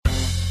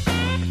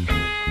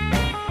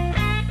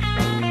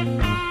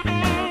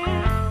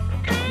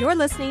You're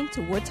listening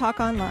to Wood Talk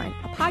Online,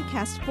 a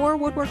podcast for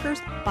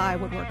woodworkers by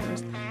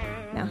woodworkers.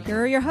 Now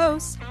here are your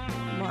hosts,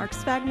 Mark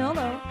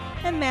Spagnolo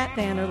and Matt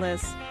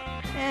Vanderlis,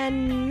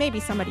 and maybe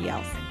somebody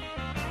else.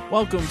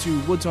 Welcome to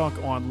Wood Talk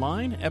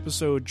Online,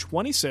 episode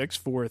 26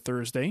 for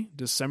Thursday,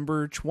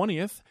 December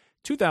 20th,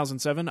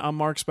 2007. I'm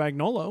Mark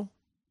Spagnolo.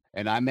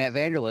 And I'm Matt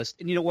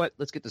Vanderlist. And you know what?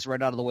 Let's get this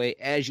right out of the way,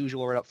 as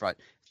usual, right up front.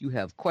 If you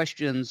have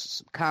questions,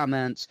 some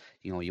comments,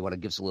 you want to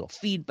give us a little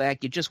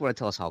feedback, you just want to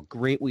tell us how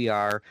great we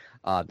are.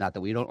 Not that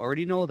we don't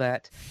already know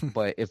that,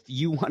 but if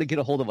you want to get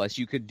a hold of us,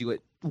 you could do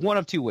it one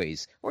of two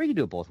ways, or you can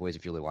do it both ways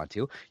if you really want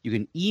to. You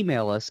can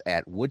email us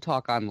at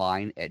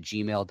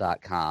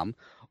woodtalkonline@gmail.com,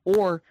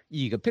 or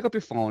you can pick up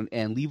your phone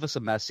and leave us a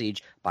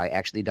message by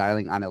actually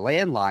dialing on a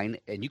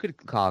landline, and you could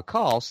call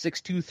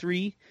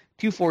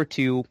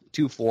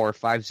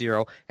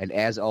 623-242-2450. And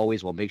as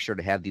always, we'll make sure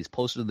to have these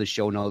posted in the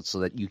show notes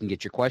so that you can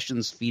get your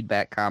questions,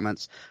 feedback,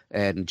 comments,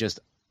 and just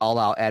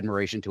all-out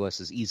admiration to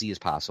us as easy as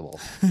possible.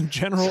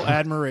 General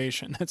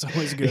admiration. That's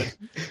always good.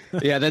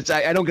 Yeah,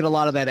 I don't get a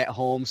lot of that at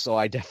home, so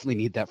I definitely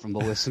need that from the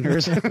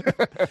listeners.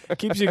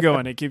 Keeps you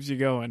going. It keeps you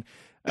going.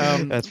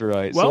 That's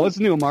right. Well, so what's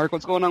new, Mark?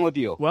 What's going on with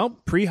you? Well,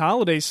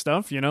 pre-holiday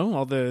stuff,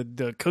 all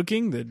the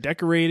cooking, the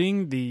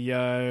decorating, the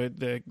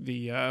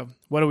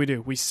what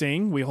do? We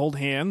sing, we hold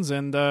hands,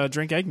 and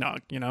drink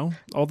eggnog,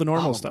 all the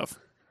normal stuff.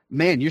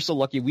 Man, you're so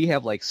lucky. We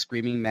have like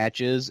screaming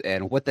matches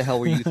and what the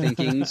hell were you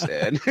thinking?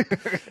 And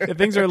Yeah,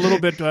 things are a little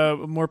bit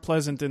more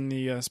pleasant in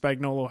the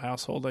Spagnolo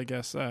household, I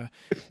guess.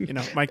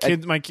 My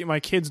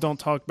kids don't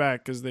talk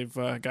back because they've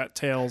got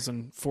tails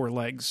and four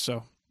legs,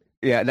 so.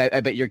 Yeah, and I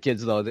bet your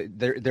kids, though,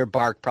 their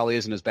bark probably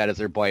isn't as bad as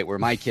their bite, where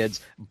my kids'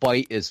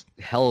 bite is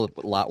hell of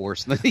a lot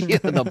worse than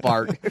the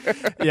bark.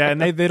 Yeah, and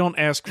they don't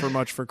ask for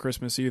much for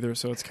Christmas either,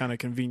 so it's kind of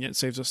convenient. It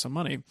saves us some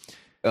money.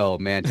 Oh,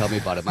 man, tell me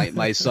about it.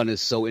 My son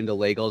is so into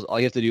Legos. All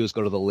you have to do is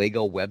go to the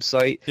Lego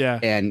website,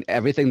 and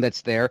everything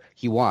that's there,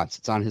 he wants.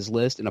 It's on his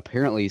list, and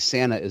apparently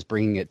Santa is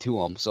bringing it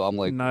to him. So I'm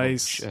like,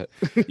 nice. Oh,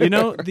 shit.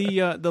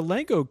 The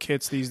Lego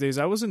kits these days,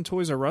 I was in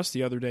Toys R Us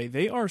the other day.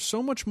 They are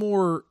so much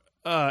more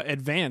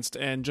advanced,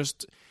 and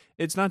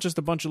it's not just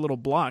a bunch of little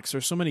blocks.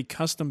 There's so many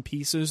custom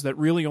pieces that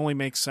really only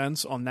make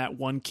sense on that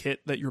one kit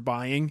that you're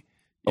buying.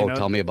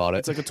 Tell me about it.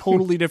 It's like a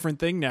totally different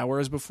thing now,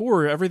 whereas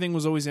before everything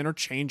was always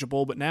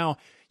interchangeable, but now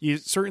you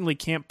certainly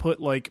can't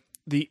put like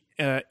the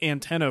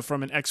antenna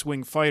from an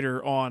X-Wing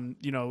fighter on,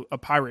 a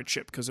pirate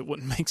ship because it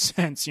wouldn't make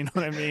sense. You know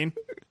what I mean?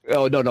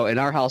 Oh, no. In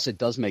our house, it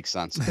does make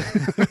sense.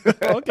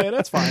 Okay,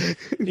 that's fine.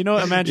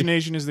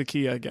 Imagination is the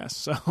key, I guess.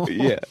 So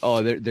yeah.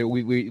 Oh,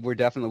 we're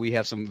definitely, we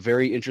have some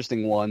very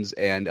interesting ones,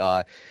 and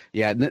then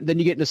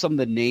you get into some of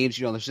the names.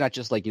 There's not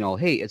just like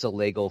hey, it's a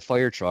Lego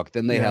fire truck.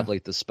 Then they have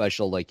like the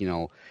special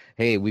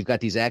hey, we've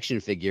got these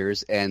action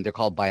figures, and they're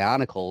called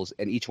Bionicles,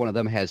 and each one of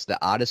them has the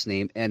oddest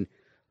name. And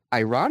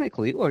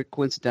ironically, or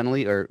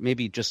coincidentally, or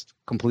maybe just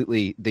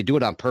completely, they do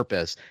it on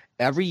purpose.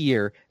 Every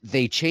year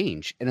they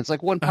change, and it's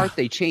like one part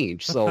they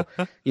change. So,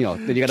 then you got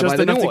to buy the new one. Just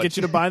enough to get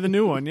you to buy the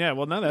new one. Yeah.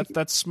 Well, no,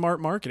 that's smart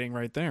marketing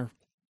right there,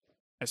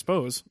 I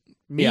suppose.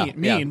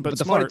 Mean, but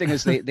the smart. funny thing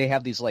is they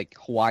have these like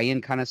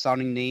Hawaiian kind of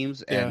sounding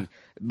names, and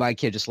my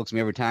kid just looks at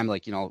me every time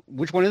like,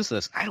 which one is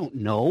this? I don't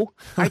know.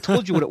 I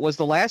told you what it was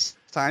the last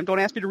time. Don't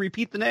ask me to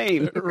repeat the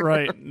name.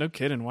 Right. No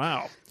kidding.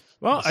 Wow.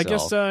 Well, I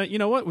guess you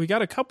know what? We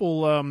got a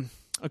couple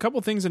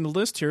things in the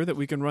list here that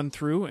we can run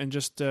through and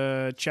just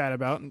chat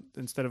about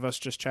instead of us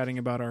just chatting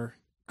about our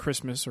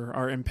Christmas or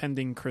our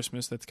impending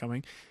Christmas that's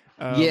coming.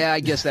 I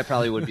guess that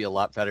probably would be a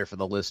lot better for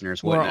the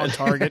listeners. More on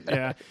target,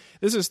 yeah.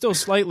 This is still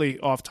slightly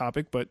off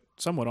topic, but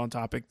somewhat on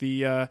topic.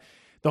 The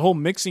whole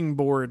mixing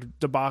board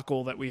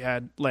debacle that we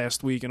had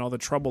last week and all the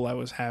trouble I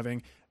was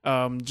having,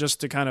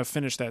 just to kind of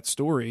finish that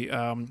story,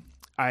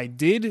 I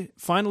did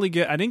finally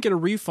I didn't get a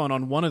refund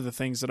on one of the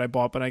things that I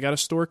bought, but I got a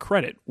store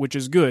credit, which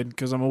is good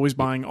because I'm always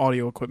buying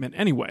audio equipment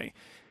anyway.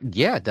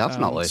 Yeah,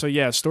 definitely.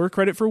 Store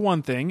credit for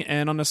one thing.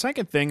 And on the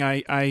second thing,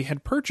 I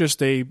had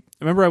purchased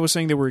remember I was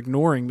saying they were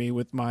ignoring me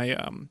with my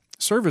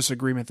service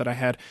agreement that I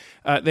had.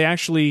 They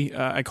actually,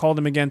 I called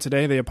them again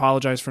today. They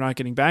apologized for not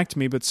getting back to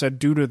me, but said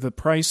due to the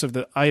price of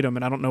the item,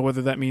 and I don't know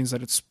whether that means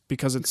that it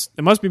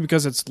must be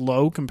because it's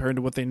low compared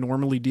to what they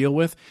normally deal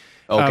with.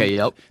 Okay,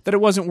 yep. That it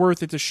wasn't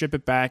worth it to ship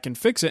it back and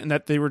fix it, and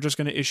that they were just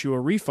going to issue a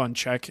refund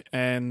check,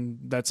 and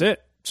that's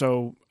it.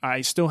 So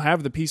I still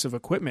have the piece of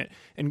equipment,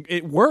 and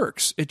it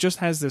works. It just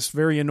has this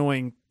very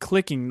annoying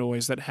clicking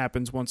noise that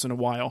happens once in a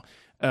while.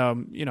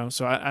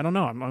 So I don't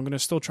know. I'm going to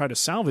still try to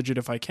salvage it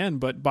if I can,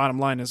 but bottom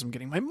line is I'm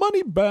getting my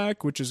money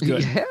back, which is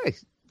good.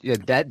 Yeah,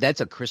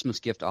 that's a Christmas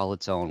gift all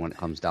its own when it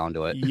comes down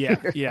to it.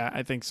 Yeah,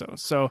 I think so.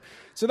 So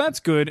that's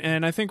good.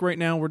 And I think right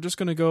now we're just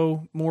going to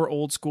go more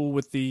old school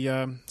with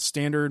the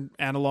standard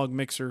analog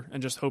mixer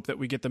and just hope that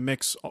we get the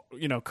mix,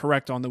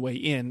 correct on the way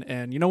in.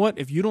 And you know what?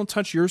 If you don't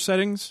touch your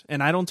settings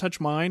and I don't touch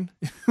mine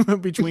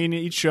between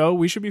each show,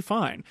 we should be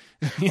fine.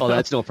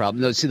 That's no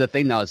problem. No, see, the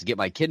thing now is to get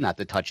my kid not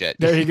to touch it.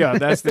 There you go.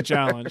 That's the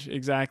challenge.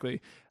 Exactly.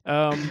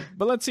 But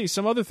let's see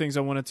some other things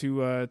I wanted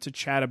to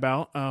chat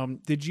about.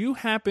 Did you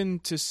happen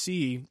to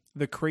see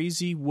the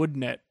crazy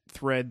WoodNet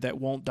thread that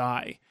won't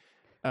die?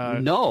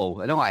 No,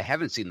 I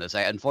haven't seen this.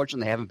 I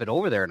unfortunately haven't been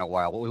over there in a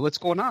while. What's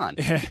going on?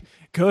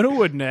 Go to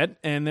WoodNet,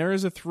 and there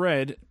is a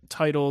thread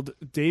titled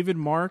David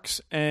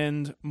Marks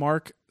and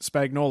Mark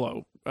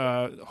Spagnolo.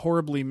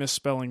 Horribly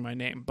misspelling my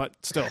name, but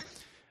still.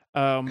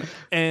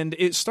 And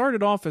it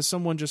started off as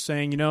someone just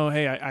saying,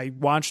 hey, I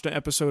watched an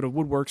episode of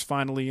Woodworks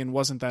finally and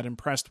wasn't that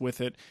impressed with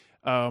it.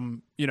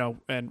 And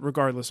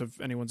regardless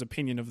of anyone's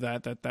opinion of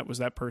that was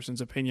that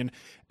person's opinion.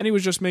 And he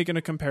was just making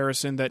a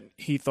comparison that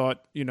he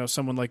thought,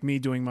 someone like me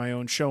doing my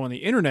own show on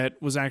the internet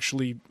was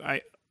actually,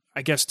 I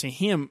guess to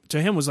him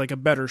was like a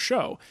better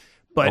show.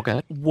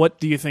 But What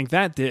do you think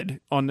that did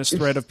on this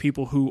thread of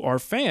people who are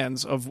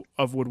fans of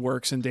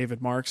Woodworks and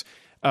David Marks?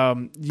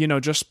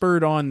 Just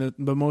spurred on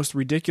the most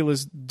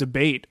ridiculous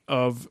debate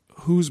of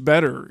who's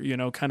better,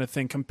 kind of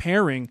thing,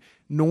 comparing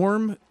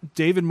Norm,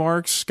 David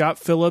Marks, Scott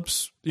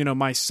Phillips,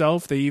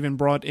 myself. They even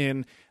brought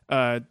in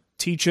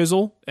T.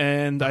 Chisel,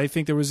 and I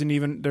think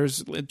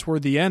there's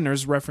toward the end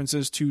there's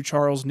references to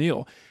Charles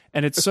Neal,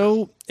 and it's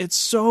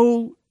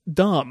so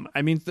dumb.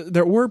 I mean,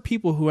 there were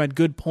people who had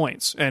good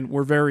points and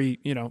were very,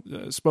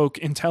 spoke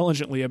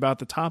intelligently about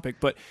the topic,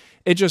 but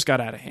it just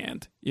got out of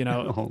hand,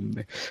 Oh,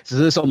 man. So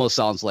this almost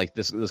sounds like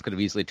this could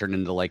have easily turned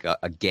into like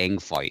a gang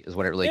fight is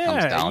what it really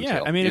comes down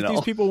to. I mean, if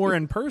these people were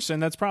in person,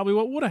 that's probably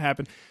what would have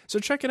happened. So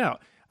check it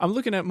out. I'm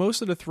looking at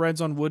most of the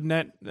threads on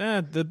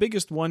WoodNet. The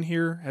biggest one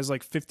here has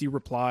like 50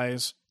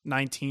 replies,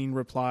 19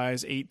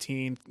 replies,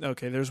 18.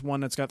 Okay, there's one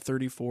that's got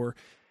 34.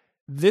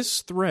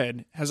 This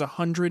thread has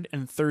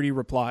 130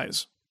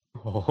 replies.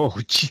 Oh,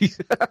 geez.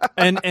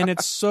 and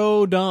it's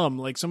so dumb.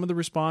 Like some of the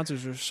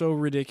responses are so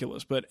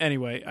ridiculous. But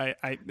anyway,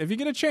 I if you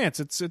get a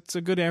chance, it's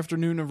a good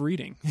afternoon of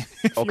reading.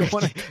 Okay,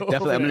 definitely. I'm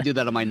going to do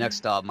that on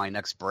my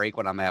next break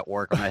when I'm at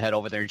work. I'm going to head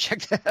over there and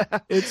check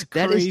that. It's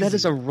crazy. That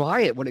is a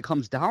riot when it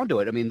comes down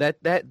to it. I mean,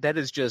 that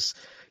is just.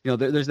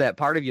 There's that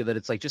part of you that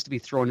it's like just to be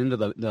thrown into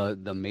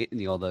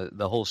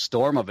the whole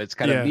storm of it's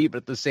kind of neat, but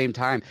at the same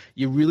time,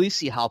 you really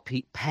see how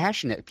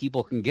passionate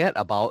people can get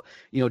about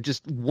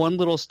just one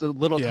little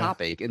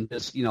topic, and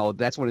just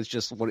that's when it's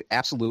just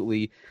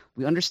absolutely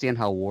we understand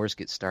how wars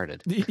get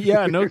started.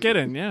 Yeah, no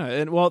kidding. Yeah,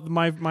 and well,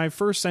 my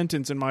first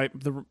sentence in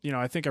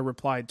I think I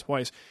replied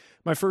twice.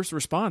 My first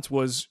response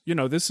was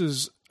this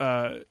is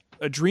a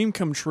dream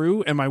come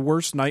true and my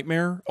worst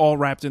nightmare all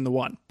wrapped into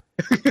one.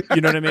 You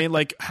know what I mean?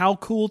 Like, how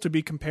cool to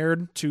be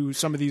compared to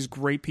some of these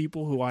great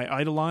people who I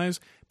idolize,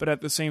 but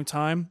at the same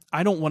time,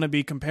 I don't want to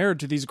be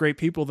compared to these great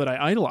people that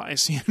I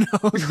idolize,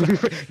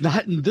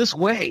 Not in this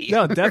way.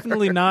 No,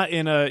 definitely not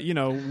in a,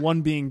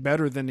 one being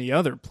better than the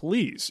other,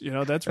 please.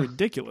 That's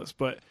ridiculous.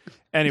 But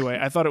anyway,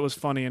 I thought it was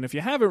funny. And if you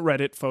haven't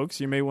read it,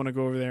 folks, you may want to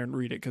go over there and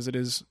read it because it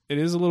is a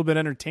little bit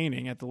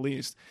entertaining at the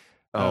least.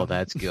 Oh,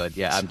 that's good.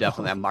 Yeah,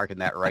 I'm marking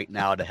that right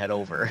now to head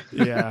over.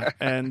 Yeah,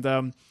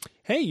 and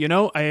hey,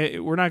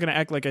 we're not going to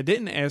act like I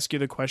didn't ask you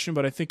the question,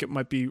 but I think it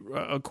might be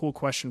a cool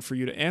question for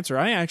you to answer.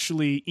 I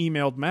actually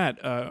emailed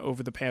Matt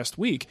over the past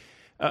week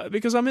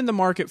because I'm in the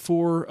market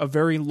for a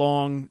very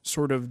long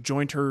sort of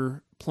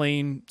jointer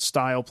plane,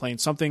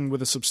 something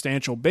with a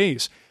substantial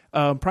base.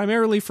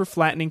 Primarily for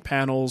flattening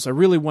panels. I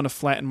really want to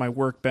flatten my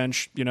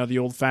workbench, the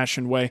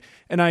old-fashioned way,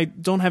 and I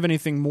don't have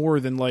anything more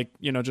than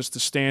just the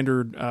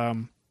standard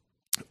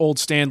old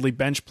Stanley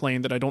bench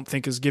plane that I don't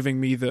think is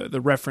giving me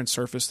the reference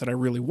surface that I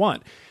really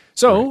want.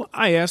 So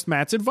I asked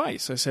Matt's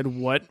advice. I said,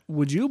 what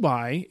would you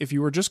buy if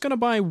you were just going to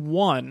buy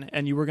one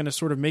and you were going to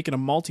sort of make it a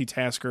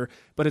multitasker,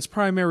 but its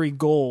primary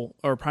goal,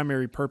 or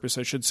primary purpose,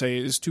 I should say,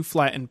 is to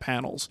flatten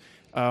panels?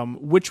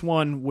 Which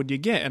one would you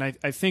get? And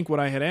I think what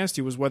I had asked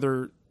you was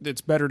whether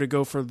it's better to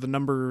go for the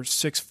number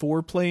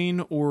 6.4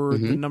 plane or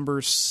the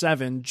number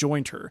 7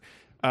 jointer.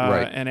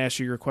 And ask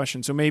you your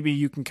question. So maybe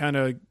you can kind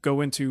of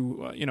go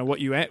into,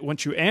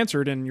 once you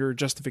answered and your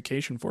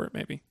justification for it,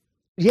 maybe.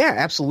 Yeah,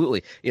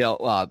 absolutely.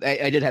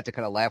 I did have to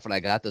kind of laugh when I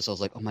got this. I was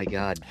like, oh my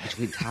God,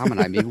 between Tom and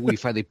I, maybe we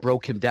finally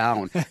broke him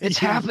down. It's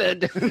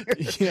happened.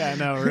 Yeah,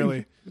 no,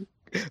 really.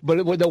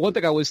 But the one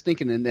thing I was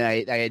thinking, and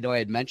I know I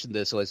had mentioned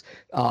this, was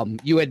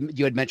you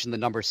had mentioned the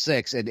number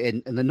 6,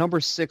 and the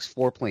number 6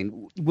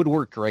 4-plane would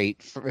work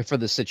great for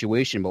the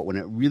situation. But when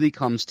it really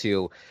comes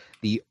to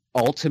the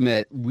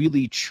ultimate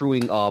really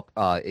truing up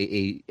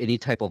any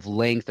type of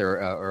length or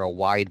a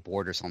wide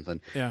board or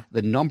something,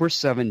 the number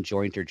 7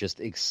 jointer just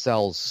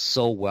excels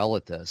so well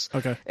at this.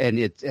 Okay. And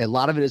a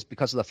lot of it is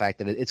because of the fact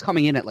that it's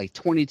coming in at like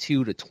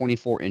 22 to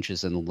 24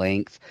 inches in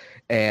length.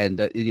 And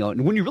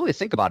and when you really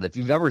think about it, if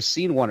you've ever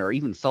seen one or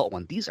even felt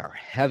one, these are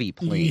heavy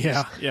planes.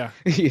 Yeah.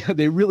 Yeah,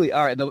 they really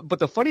are. But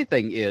the funny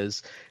thing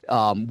is,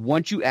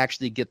 once you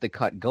actually get the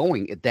cut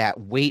going, that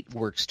weight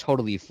works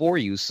totally for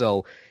you.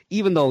 So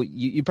even though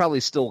you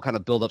probably still kind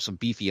of build up some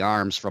beefy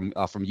arms from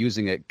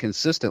using it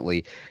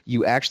consistently,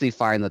 you actually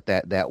find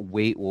that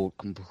weight will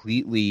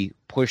completely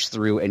push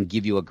through and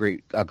give you a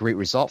great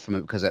result from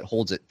it, because it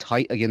holds it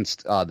tight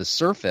against the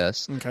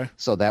surface. Okay.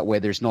 So that way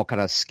there's no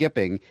kind of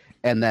skipping.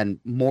 And then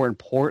more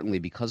importantly,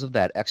 because of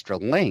that extra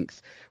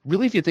length,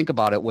 really, if you think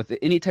about it, with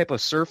any type of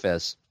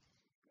surface,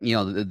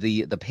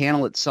 the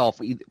panel itself,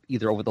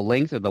 either over the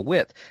length or the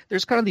width,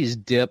 there's kind of these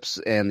dips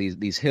and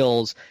these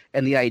hills.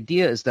 And the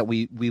idea is that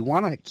we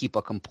want to keep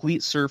a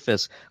complete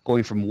surface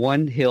going from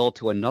one hill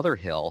to another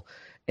hill.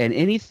 And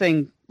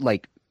anything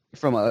like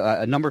from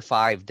a number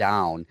 5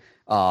 down,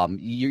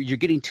 you're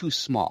getting too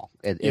small.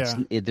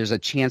 There's a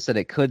chance that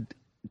it could,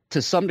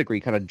 to some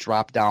degree, kind of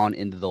drop down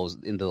into those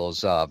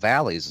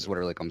valleys, is what it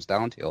really comes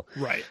down to.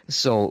 Right.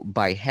 So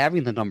by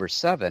having the number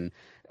 7,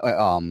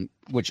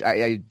 which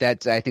I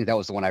think that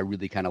was the one I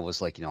really kind of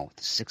was like, the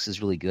 6 is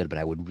really good, but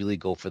I would really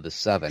go for the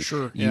 7.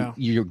 Sure.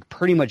 You're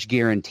pretty much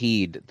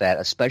guaranteed that,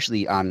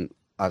 especially like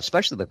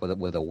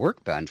with a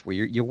workbench where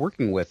you're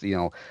working with,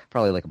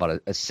 probably like about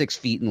a 6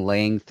 feet in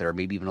length, or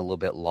maybe even a little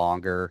bit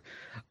longer.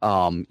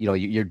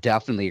 You're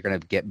definitely going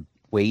to get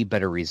way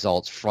better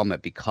results from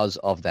it because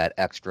of that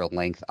extra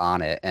length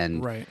on it.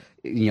 And right.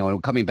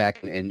 Coming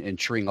back and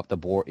treeing up the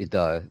board,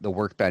 the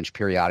workbench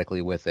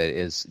periodically with it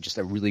is just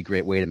a really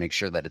great way to make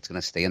sure that it's going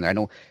to stay in there. I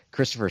know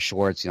Christopher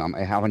Schwartz,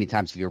 how many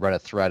times have you read a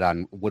thread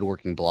on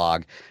Woodworking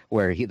Blog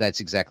where that's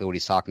exactly what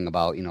he's talking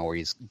about, where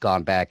he's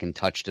gone back and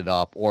touched it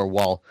up, or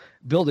while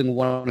building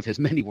one of his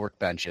many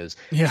workbenches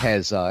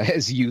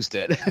has used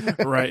it.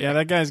 Right. Yeah,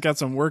 that guy's got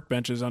some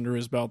workbenches under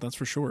his belt, that's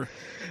for sure.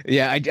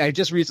 Yeah, I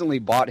just recently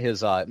bought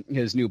his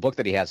new book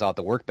that he has out,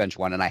 the Workbench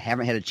one, and I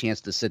haven't had a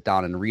chance to sit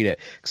down and read it,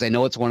 because I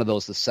know it's one of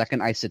those, the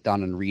second I sit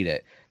down and read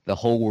it, the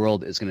whole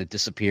world is going to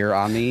disappear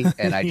on me.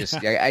 And I just,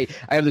 I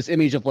have this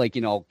image of like,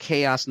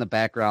 chaos in the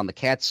background, the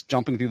cat's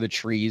jumping through the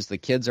trees, the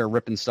kids are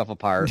ripping stuff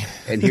apart,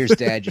 and here's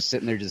Dad just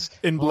sitting there just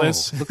in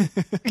bliss.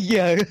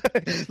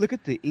 Look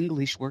at the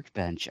English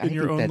workbench. I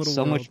think that's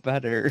so much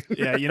better.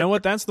 Yeah, you know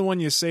what? That's the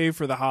one you save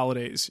for the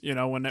holidays.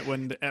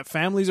 When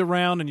family's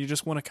around and you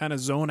just want to kind of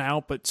zone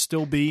out but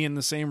still be in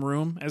the same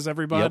room as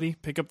everybody.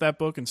 Yep. Pick up that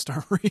book and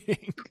start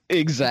reading.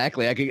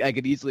 Exactly. I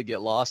could easily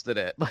get lost in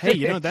it.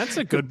 Hey, that's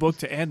a good book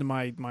to add to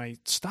my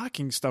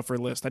stocking stuffer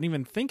list. I didn't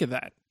even think of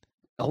that.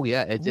 Oh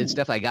yeah, it's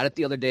definitely. I got it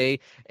the other day,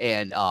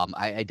 and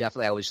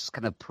I was just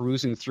kind of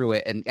perusing through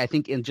it, and I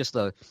think in just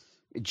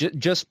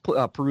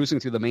perusing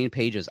through the main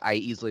pages, I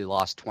easily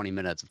lost 20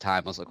 minutes of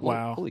time. I was like,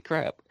 wow, holy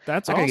crap,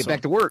 that's I awesome. Gotta get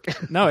back to work.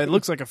 No, it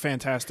looks like a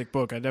fantastic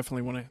book. I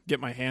definitely want to get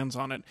my hands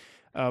on it.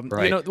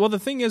 Right. Well, the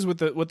thing is with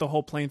the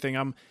whole plane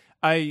thing,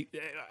 I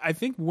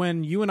think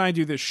when you and I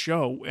do this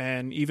show,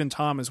 and even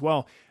Tom as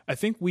well, I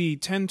think we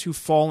tend to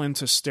fall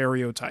into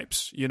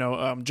stereotypes,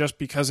 just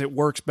because it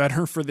works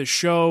better for the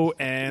show.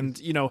 And,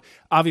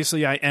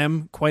 obviously I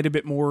am quite a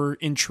bit more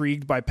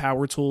intrigued by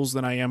power tools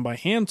than I am by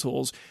hand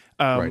tools,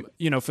 for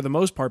the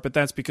most part, but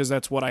that's because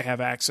that's what I have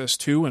access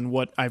to and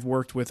what I've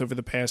worked with over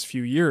the past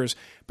few years.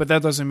 But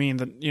that doesn't mean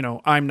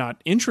that, I'm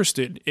not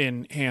interested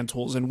in hand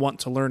tools and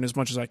want to learn as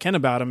much as I can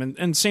about them.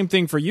 And same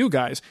thing for you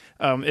guys.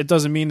 It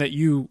doesn't mean that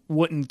you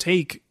wouldn't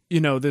take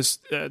this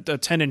a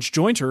 10-inch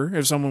jointer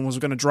if someone was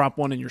going to drop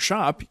one in your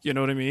shop. You know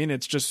what I mean?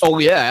 It's just... Oh,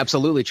 yeah,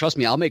 absolutely. Trust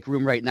me, I'll make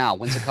room right now.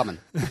 When's it coming?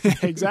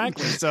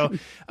 Exactly. So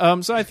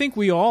I think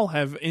we all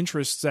have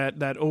interests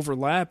that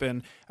overlap.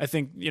 And I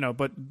think,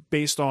 but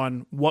based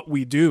on what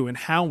we do and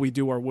how we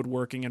do our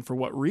woodworking and for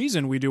what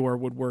reason we do our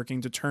woodworking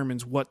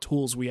determines what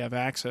tools we have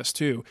access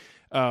to.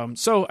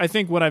 So I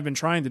think what I've been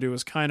trying to do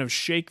is kind of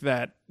shake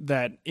that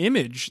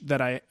image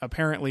that I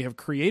apparently have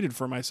created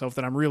for myself,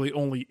 that I'm really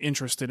only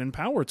interested in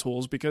power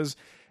tools, because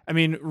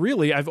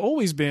really I've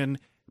always been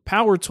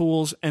power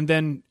tools and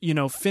then,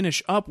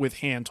 finish up with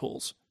hand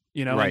tools,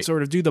 right. And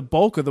sort of do the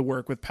bulk of the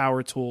work with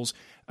power tools,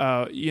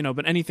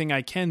 but anything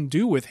I can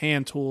do with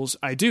hand tools,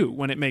 I do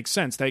when it makes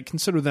sense. I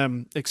consider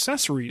them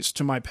accessories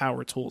to my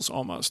power tools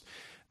almost.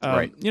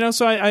 Right.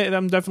 So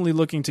I'm definitely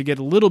looking to get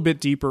a little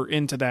bit deeper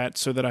into that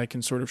so that I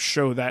can sort of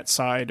show that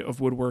side of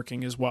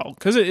woodworking as well.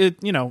 Because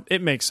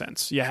it makes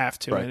sense. You have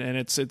to, right. and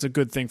it's a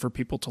good thing for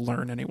people to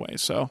learn anyway.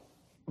 So.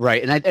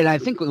 Right, and I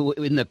think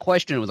in the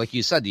question, it was like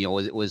you said, it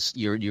was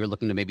you're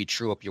looking to maybe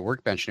true up your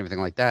workbench and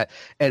everything like that.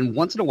 And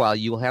once in a while,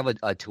 you'll have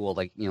a tool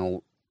like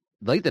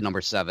like the number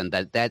 7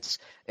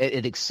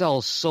 it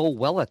excels so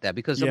well at that,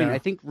 because I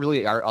think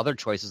really our other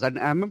choices, I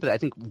remember that I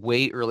think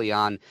way early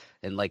on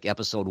in like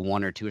episode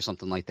 1 or 2 or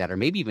something like that, or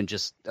maybe even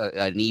just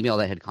an email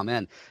that had come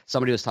in,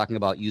 somebody was talking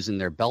about using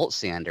their belt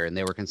sander, and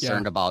they were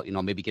concerned about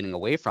maybe getting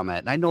away from it.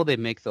 And I know they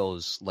make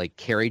those like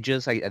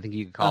carriages, I think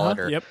you could call it,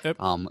 or yep.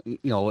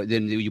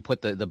 Then you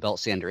put the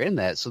belt sander in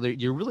that, so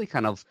you're really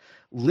kind of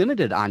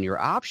limited on your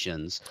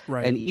options.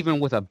 Right. And even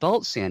with a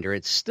belt sander,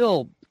 it's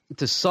still,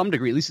 to some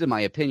degree, at least in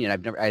my opinion,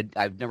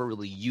 I've never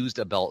really used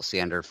a belt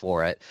sander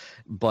for it,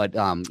 but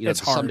to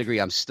some degree,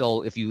 I'm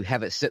still, if you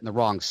have it sit in the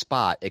wrong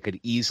spot, it could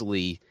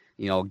easily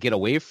get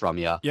away from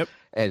you. Yep.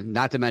 And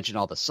not to mention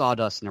all the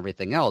sawdust and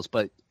everything else.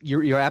 But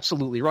you're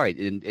absolutely right.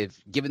 And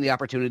if given the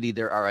opportunity,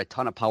 there are a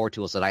ton of power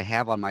tools that I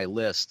have on my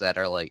list that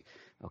are like,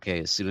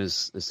 okay, as soon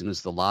as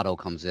the lotto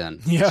comes in,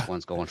 this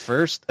one's going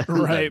first.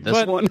 Right.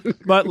 This one.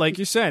 But like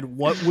you said,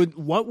 what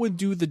would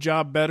do the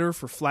job better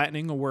for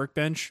flattening a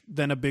workbench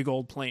than a big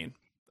old plane?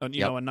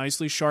 A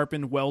nicely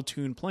sharpened,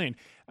 well-tuned plane.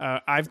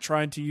 I've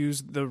tried to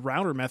use the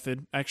router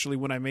method. Actually,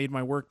 when I made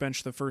my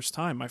workbench the first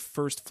time, my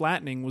first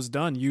flattening was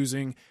done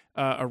using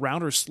a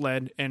router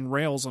sled and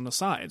rails on the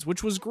sides,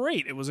 which was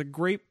great. It was a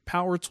great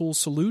power tool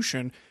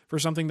solution for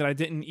something that I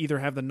didn't either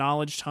have the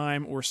knowledge,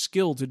 time, or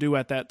skill to do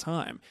at that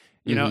time.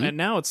 You know, and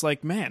now it's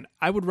like, man,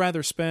 I would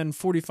rather spend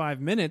 45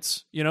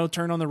 minutes,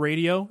 turn on the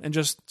radio and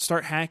just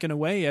start hacking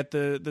away at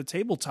the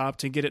tabletop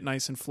to get it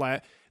nice and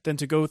flat than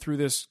to go through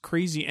this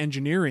crazy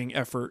engineering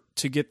effort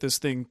to get this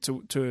thing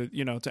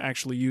to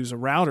actually use a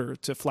router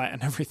to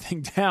flatten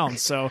everything down.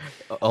 So,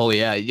 oh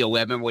yeah, I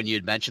remember when you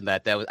had mentioned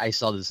that I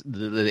saw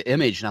the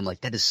image and I'm like,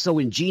 that is so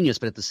ingenious,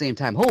 but at the same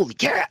time, holy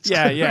cats!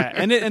 Yeah,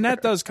 and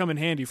that does come in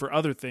handy for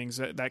other things.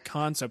 That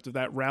concept of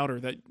that router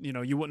that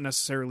you wouldn't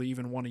necessarily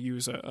even want to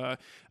use a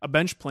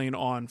bench plane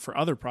on for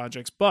other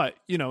projects, but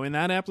in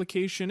that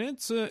application,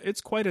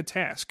 it's quite a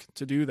task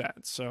to do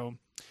that. So.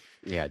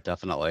 Yeah,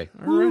 definitely.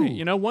 All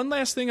right. One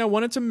last thing I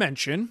wanted to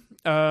mention.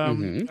 I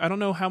don't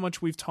know how much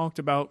we've talked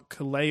about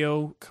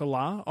Kaleo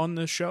Kala on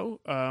the show.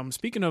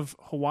 Speaking of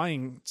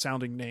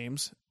Hawaiian-sounding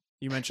names,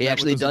 you mentioned he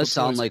actually does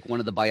sound like one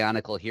of the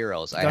Bionicle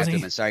heroes. I have to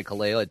admit, sorry,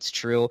 Kaleo, it's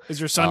true.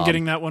 Is your son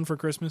getting that one for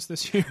Christmas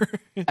this year?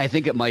 I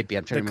think it might be.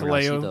 I'm trying to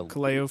remember.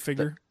 Kaleo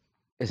figure.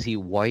 Is he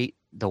white?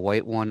 The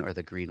white one or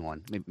the green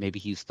one? Maybe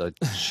he's the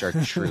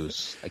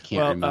chartreuse. I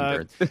can't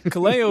remember.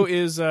 Kaleo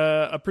is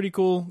a pretty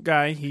cool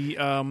guy. He,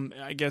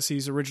 I guess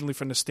he's originally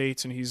from the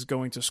States, and he's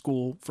going to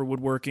school for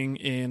woodworking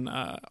in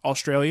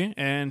Australia,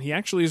 and he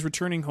actually is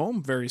returning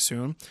home very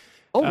soon.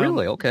 Oh,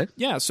 really? Okay.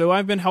 Yeah, so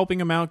I've been helping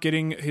him out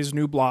getting his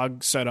new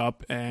blog set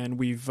up, and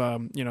we've,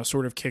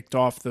 sort of kicked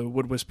off the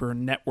Wood Whisperer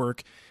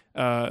Network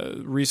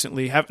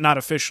recently. Not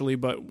officially,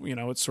 but,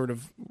 it's sort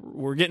of,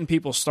 we're getting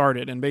people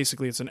started, and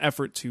basically it's an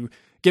effort to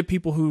get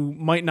people who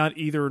might not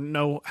either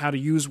know how to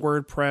use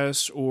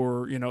WordPress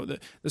or,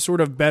 the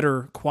sort of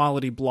better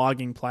quality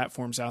blogging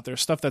platforms out there,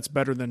 stuff that's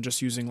better than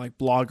just using like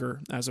Blogger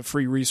as a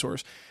free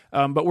resource.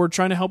 But we're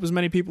trying to help as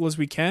many people as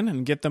we can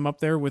and get them up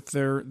there with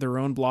their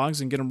own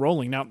blogs and get them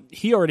rolling. Now,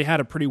 he already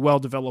had a pretty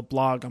well-developed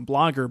blog on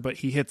Blogger, but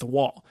he hit the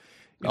wall.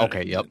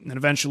 Okay, yep. And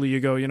eventually you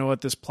go,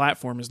 this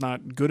platform is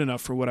not good enough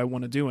for what I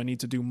want to do. I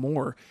need to do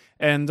more.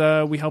 And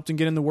we helped him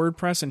get into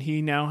WordPress, and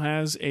he now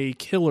has a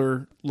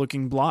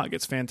killer-looking blog.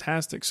 It's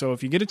fantastic. So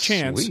if you get a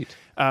chance,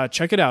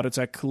 check it out. It's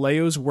at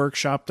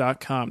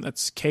kaleosworkshop.com.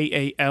 That's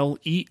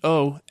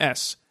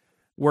Kaleos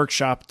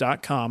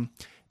workshop.com.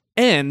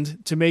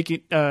 And to make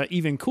it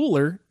even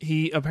cooler,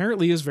 he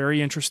apparently is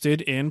very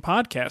interested in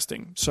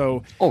podcasting.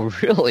 So, oh,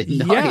 really?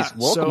 Nice. Yeah,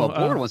 welcome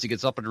aboard once he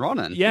gets up and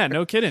running. Yeah,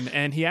 no kidding.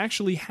 And he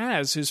actually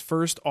has his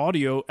first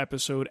audio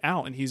episode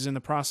out, and he's in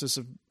the process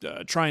of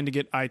trying to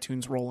get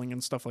iTunes rolling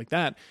and stuff like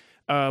that.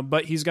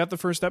 But he's got the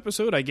first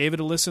episode. I gave it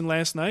a listen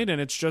last night,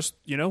 and it's just,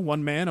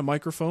 one man, a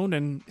microphone,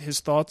 and his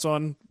thoughts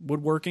on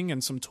woodworking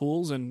and some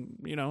tools. And,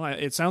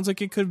 it sounds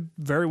like it could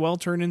very well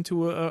turn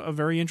into a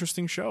very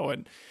interesting show.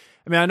 And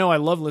I mean, I know I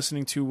love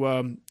listening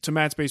to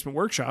Matt's Basement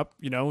Workshop.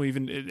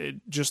 Even it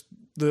just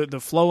the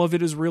flow of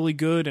it is really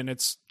good, and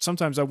it's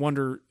sometimes I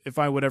wonder if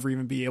I would ever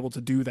even be able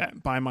to do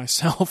that by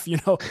myself.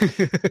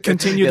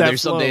 Continue that.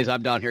 There's flow. Some days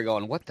I'm down here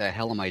going, "What the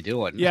hell am I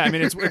doing?" Yeah, I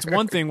mean, it's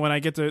one thing when I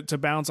get to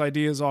bounce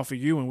ideas off of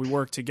you and we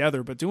work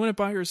together, but doing it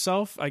by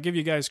yourself, I give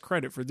you guys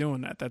credit for doing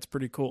that. That's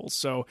pretty cool.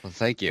 So, well,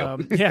 thank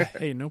you. Yeah,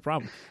 hey, no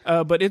problem.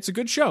 But it's a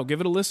good show. Give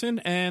it a listen,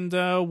 and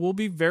we'll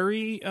be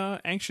very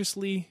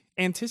anxiously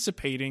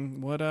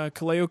anticipating what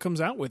Kaleo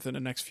comes out with in the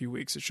next few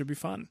weeks. It should be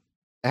fun.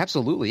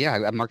 Absolutely, yeah.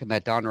 I'm marking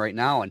that down right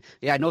now, and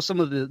yeah, I know some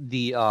of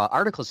the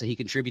articles that he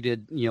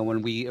contributed.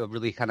 When we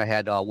really kind of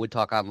had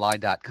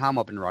woodtalkonline.com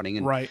up and running,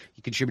 and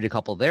he contributed a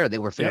couple there. They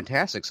were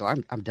fantastic. Yep.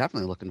 So I'm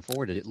definitely looking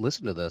forward to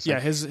listening to this. Yeah,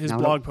 his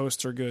blog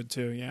posts are good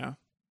too. Yeah,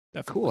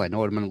 definitely. Cool. I know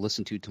what I'm going to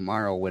listen to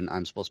tomorrow when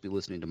I'm supposed to be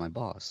listening to my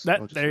boss.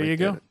 There you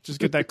go. Just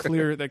get that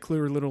clear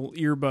little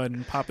earbud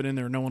and pop it in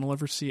there. No one will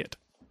ever see it.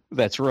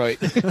 That's right.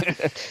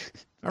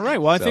 All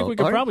right. Well, I think we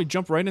could probably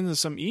jump right into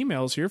some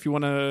emails here if you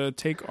want to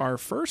take our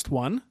first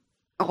one.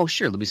 Oh,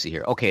 sure. Let me see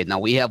here. Okay, now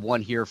we have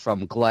one here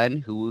from Glenn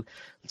who,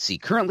 let's see,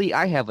 currently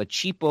I have a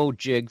cheapo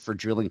jig for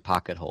drilling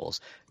pocket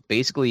holes.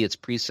 Basically, it's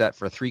preset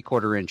for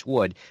 3/4 inch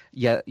wood.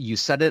 Yeah, you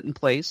set it in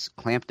place,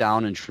 clamp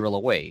down, and drill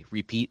away.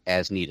 Repeat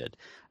as needed.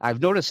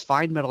 I've noticed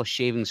fine metal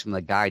shavings from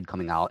the guide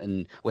coming out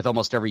and with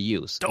almost every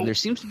use. And there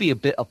seems to be a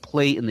bit of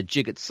play in the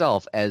jig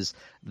itself as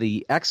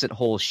the exit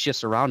hole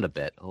shifts around a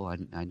bit. Oh,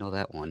 I know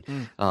that one.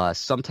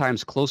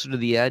 Sometimes closer to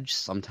the edge,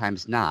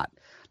 sometimes not.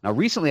 Now,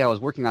 recently I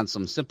was working on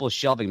some simple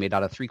shelving made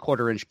out of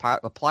 3/4 inch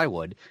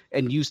plywood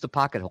and used the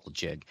pocket hole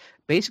jig.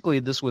 Basically,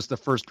 this was the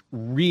first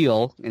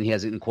real, and he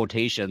has it in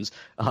quotations,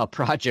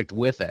 project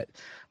with it.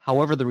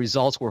 However, the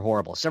results were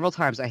horrible. Several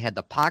times I had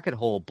the pocket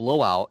hole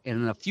blow out,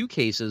 and in a few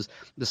cases,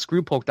 the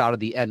screw poked out of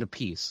the end of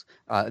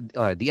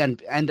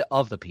end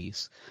of the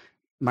piece.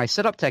 My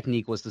setup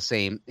technique was the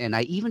same, and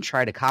I even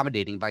tried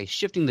accommodating by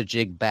shifting the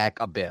jig back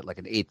a bit, like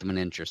an eighth of an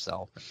inch or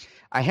so.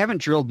 I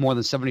haven't drilled more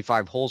than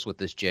 75 holes with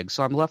this jig,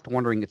 so I'm left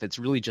wondering if it's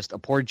really just a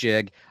poor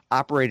jig,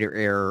 operator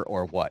error,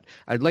 or what.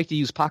 I'd like to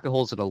use pocket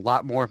holes in a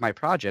lot more of my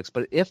projects,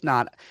 but if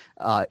not,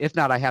 I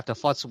have to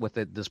futz with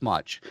it this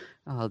much.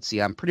 Let's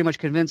see. I'm pretty much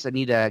convinced I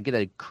need to get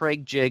a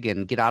Craig jig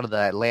and get out of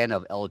the land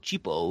of El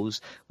Cheapos.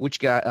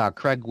 Which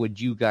Craig would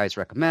you guys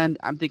recommend?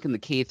 I'm thinking the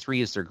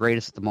K3 is their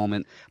greatest at the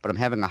moment, but I'm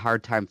having a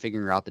hard time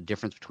figuring out the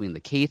difference between the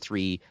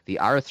K3, the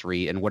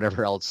R3, and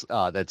whatever else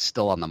that's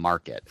still on the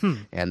market.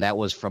 And that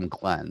was from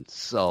Glenn.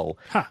 So,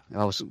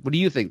 what do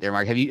you think there,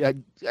 Mark? Have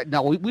you?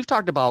 Now we've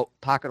talked about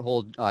pocket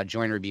hole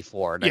joinery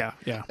before. And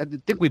yeah. I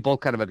think we both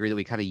kind of agree that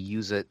we kind of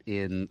use it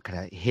in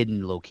kind of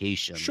hidden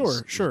locations.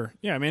 Sure.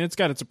 Yeah, I mean, it's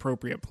got its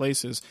appropriate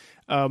places.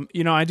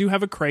 I do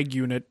have a Craig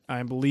unit.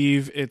 I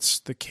believe it's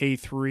the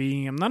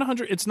K3. I'm not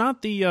 100. It's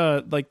not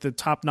the like the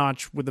top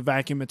notch with the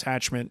vacuum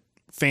attachment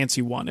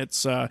fancy one.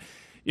 It's I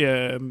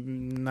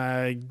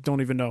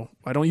don't even know.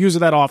 I don't use it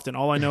that often.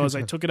 All I know is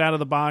I took it out of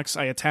the box,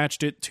 I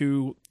attached it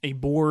to a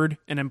board,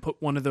 and then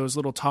put one of those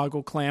little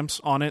toggle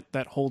clamps on it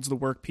that holds the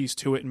workpiece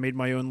to it, and made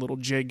my own little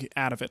jig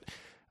out of it.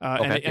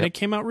 And it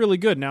came out really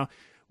good. Now,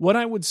 what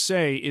I would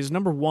say is,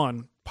 number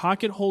one,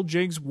 pocket hole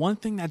jigs, one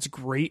thing that's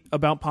great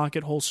about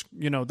pocket holes,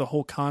 the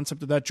whole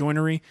concept of that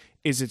joinery,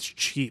 is it's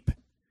cheap.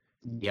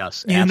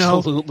 Yes,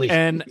 absolutely.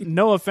 And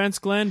no offense,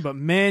 Glenn, but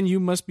man,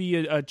 you must be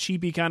a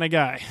cheapy kind of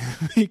guy.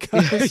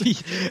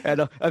 Because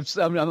and I'm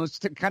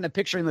kind of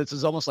picturing this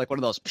as almost like one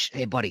of those,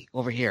 hey, buddy,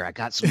 over here, I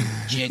got some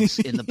jigs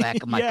in the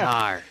back of my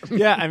car.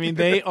 Yeah, I mean,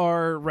 they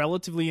are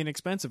relatively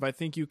inexpensive. I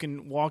think you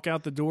can walk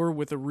out the door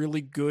with a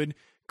really good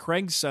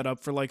Craig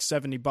setup for like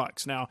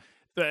 $70. Now,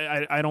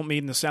 I don't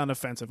mean to sound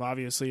offensive.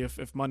 Obviously,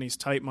 if money's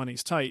tight,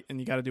 and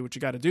you got to do what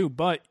you got to do.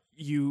 But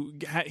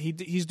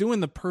he's doing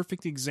the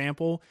perfect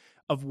example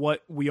of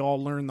what we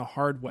all learn the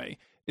hard way.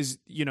 Is,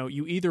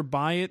 you either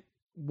buy it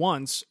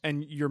once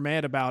and you're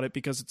mad about it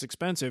because it's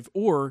expensive,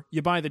 or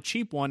you buy the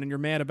cheap one and you're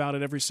mad about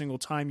it every single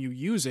time you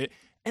use it,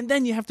 and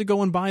then you have to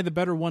go and buy the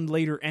better one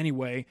later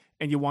anyway,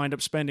 and you wind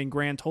up spending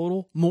grand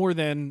total more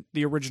than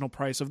the original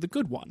price of the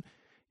good one.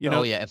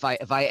 Oh yeah,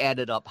 if I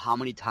added up how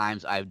many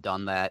times I've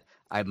done that,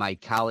 my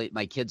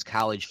kids'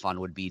 college fund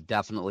would be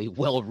definitely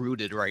well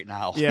rooted right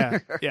now.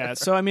 Yeah.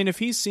 So I mean, if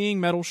he's seeing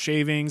metal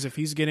shavings, if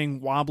he's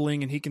getting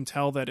wobbling, and he can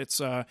tell that it's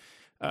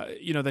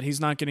that he's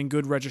not getting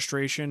good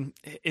registration,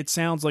 it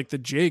sounds like the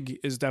jig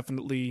is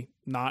definitely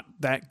not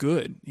that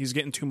good. He's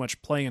getting too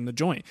much play in the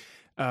joint.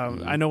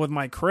 I know with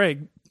my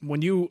Craig,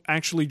 when you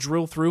actually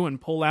drill through and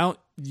pull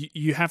out,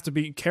 you have to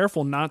be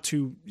careful not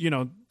to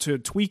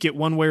tweak it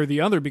one way or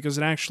the other, because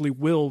it actually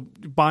will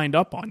bind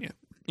up on you,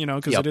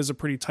 because it is a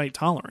pretty tight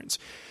tolerance.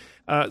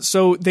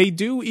 So they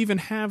do even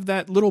have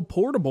that little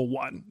portable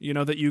one,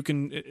 that you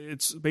can,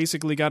 it's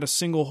basically got a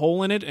single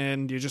hole in it,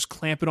 and you just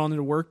clamp it onto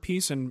the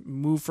workpiece and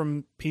move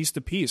from piece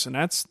to piece. And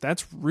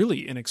that's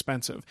really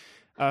inexpensive.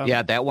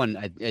 That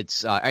one,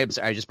 it's I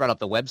just brought up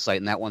the website,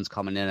 and that one's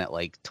coming in at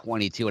like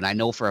 22. And I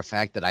know for a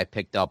fact that I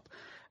picked up,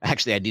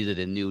 actually I needed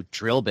a new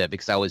drill bit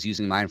because I was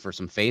using mine for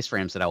some face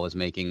frames that I was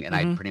making, and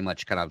I pretty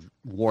much kind of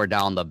wore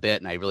down the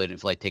bit, and I really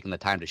didn't feel like taking the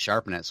time to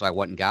sharpen it, so I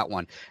went and got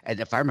one. And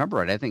if I remember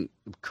right, I think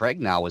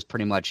Craig now was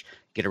pretty much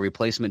get a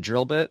replacement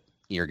drill bit.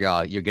 You're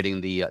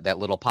getting that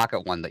little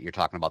pocket one that you're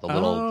talking about, the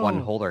little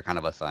one holder kind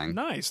of a thing.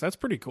 Nice, that's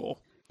pretty cool.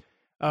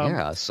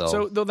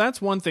 So though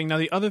that's one thing. Now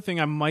the other thing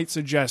I might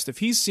suggest, if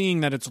he's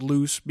seeing that it's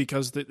loose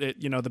because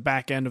the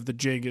back end of the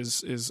jig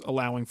is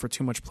allowing for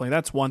too much play,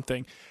 that's one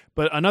thing.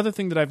 But another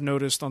thing that I've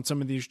noticed on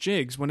some of these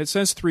jigs, when it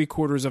says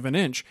 3/4 of an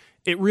inch,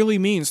 it really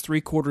means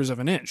 3/4 of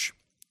an inch,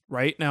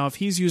 right? Now if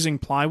he's using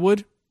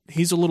plywood,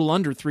 he's a little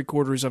under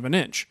 3/4 of an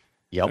inch.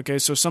 Yep. Okay,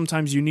 so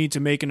sometimes you need to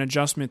make an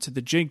adjustment to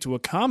the jig to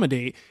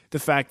accommodate the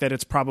fact that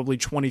it's probably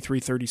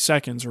 23-30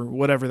 seconds or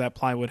whatever that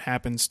plywood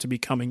happens to be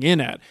coming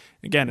in at.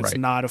 Again, it's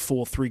not a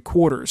full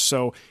 3/4.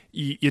 So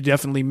you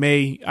definitely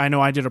may. I know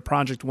I did a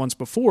project once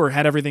before,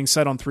 had everything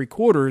set on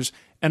 3/4,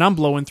 and I'm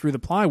blowing through the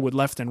plywood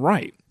left and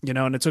right.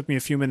 And it took me a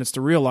few minutes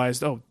to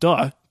realize, oh,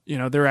 duh,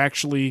 they're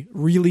actually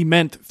really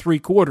meant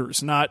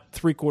 3/4, not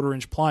 3/4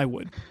 inch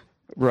plywood.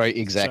 Right,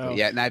 exactly. So,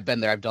 yeah, and I've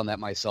been there. I've done that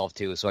myself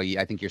too. So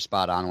I think you're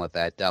spot on with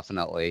that,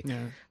 definitely.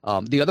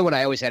 Yeah. The other one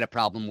I always had a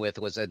problem with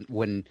was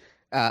when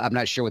I'm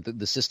not sure what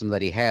the system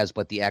that he has,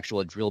 but the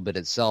actual drill bit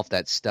itself,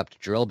 that stepped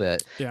drill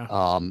bit. Yeah.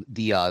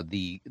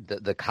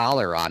 The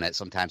collar on it,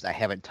 sometimes I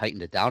haven't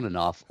tightened it down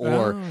enough,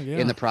 or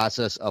in the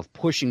process of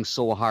pushing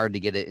so hard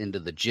to get it into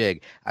the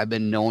jig, I've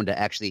been known to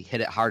actually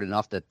hit it hard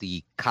enough that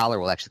the collar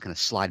will actually kind of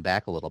slide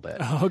back a little bit.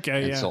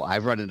 Okay, and yeah. so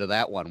I've run into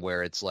that one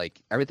where it's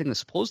like everything is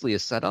supposedly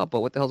is set up,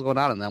 but what the hell's going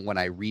on? And then when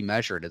I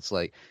remeasured, it's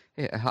like,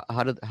 hey,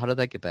 how did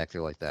that get back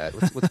there like that?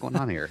 What's going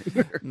on here?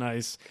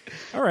 Nice.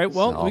 All right,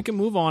 well, we can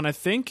move on, I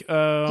think.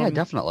 Yeah,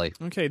 definitely.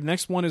 Okay, the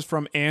next one is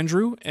from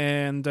Andrew,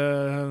 and,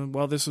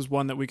 well, this is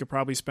one that we could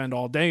probably spend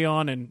all day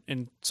on, and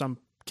in some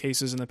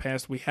cases in the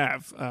past we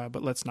have,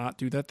 but let's not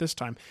do that this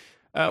time.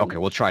 Okay,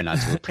 we'll try not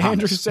to.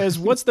 Andrew says,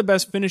 what's the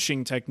best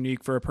finishing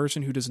technique for a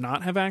person who does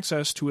not have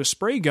access to a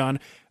spray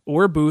gun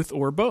or a booth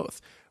or both?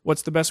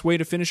 What's the best way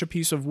to finish a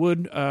piece of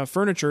wood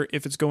furniture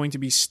if it's going to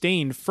be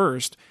stained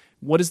first?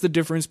 What is the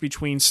difference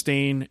between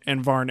stain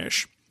and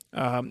varnish?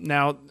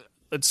 Now,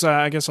 let's.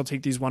 I guess I'll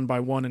take these one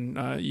by one,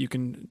 and you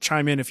can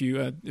chime in if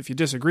you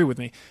disagree with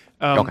me.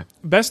 Okay.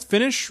 Best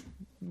finish.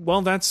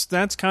 Well, that's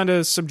kind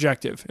of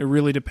subjective. It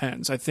really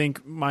depends. I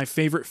think my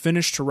favorite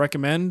finish to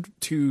recommend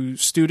to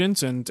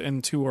students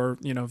and to our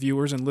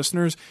viewers and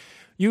listeners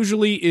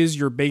usually is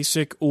your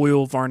basic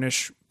oil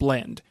varnish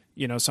blend.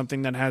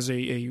 Something that has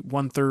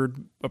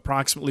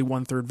approximately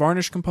 1/3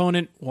 varnish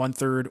component,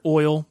 1/3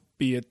 oil,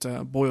 be it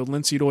boiled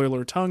linseed oil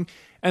or tongue,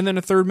 and then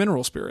 1/3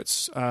 mineral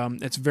spirits.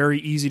 It's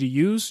very easy to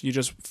use. You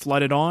just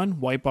flood it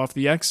on, wipe off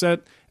the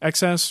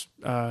excess.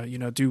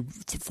 Do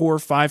 4 or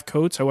 5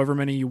 coats, however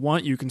many you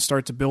want. You can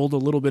start to build a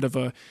little bit of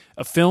a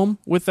film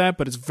with that,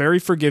 but it's very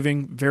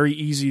forgiving, very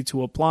easy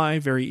to apply,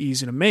 very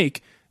easy to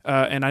make,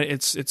 and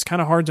it's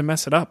kind of hard to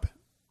mess it up.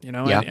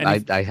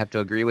 Yeah, I have to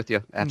agree with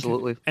you.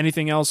 Absolutely. Okay.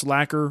 Anything else,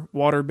 lacquer,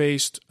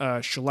 water-based,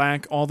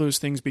 shellac, all those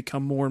things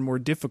become more and more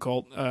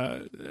difficult.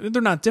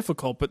 They're not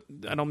difficult, but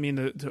I don't mean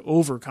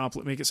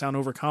to make it sound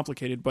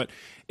overcomplicated, but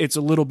it's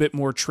a little bit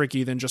more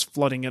tricky than just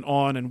flooding it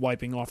on and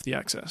wiping off the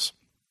excess.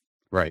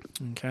 Right.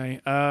 Okay.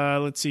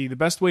 Let's see. The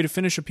best way to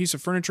finish a piece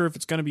of furniture if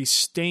it's going to be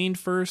stained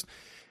first,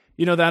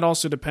 that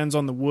also depends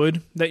on the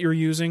wood that you're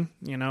using.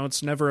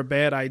 It's never a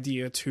bad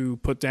idea to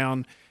put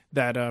down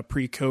that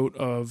pre-coat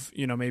of,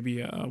 maybe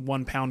a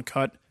 1 pound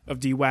cut of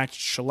de-waxed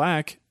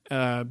shellac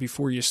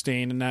before you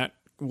stain, and that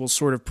will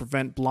sort of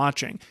prevent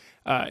blotching.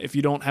 If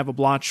you don't have a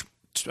blotch,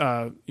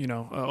 a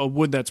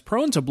wood that's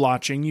prone to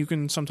blotching, you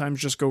can sometimes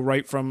just go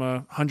right from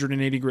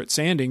 180 grit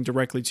sanding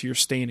directly to your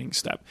staining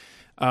step.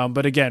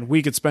 But again,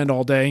 we could spend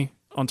all day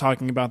on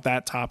talking about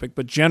that topic,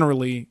 but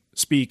generally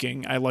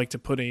speaking, I like to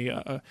put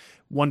a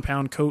 1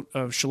 pound coat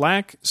of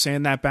shellac,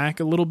 sand that back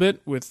a little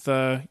bit with,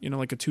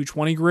 like a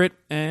 220 grit,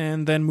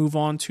 and then move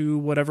on to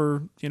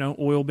whatever,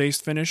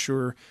 oil-based finish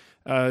or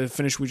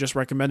finish we just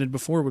recommended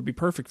before would be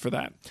perfect for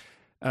that.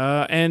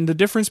 And the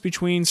difference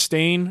between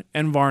stain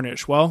and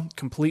varnish, well,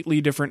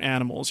 completely different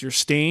animals. Your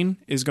stain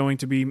is going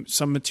to be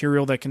some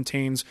material that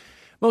contains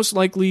most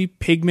likely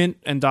pigment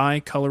and dye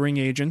coloring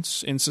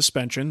agents in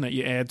suspension that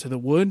you add to the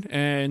wood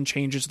and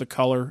changes the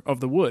color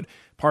of the wood.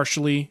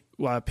 Partially,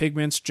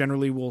 pigments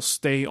generally will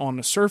stay on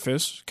the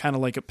surface, kind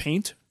of like a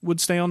paint would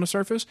stay on the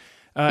surface.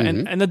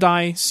 And the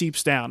dye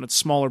seeps down. It's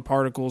smaller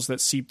particles that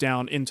seep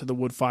down into the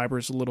wood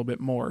fibers a little bit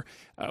more.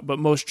 But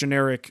most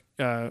generic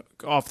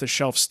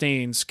off-the-shelf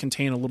stains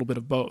contain a little bit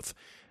of both.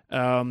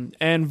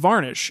 And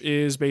varnish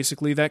is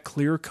basically that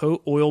clear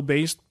coat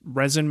oil-based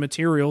resin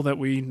material that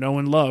we know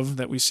and love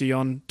that we see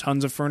on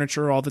tons of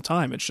furniture all the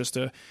time. It's just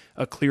a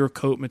clear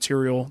coat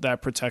material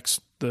that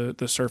protects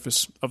the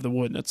surface of the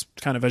wood. That's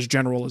kind of as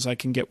general as I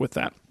can get with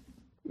that.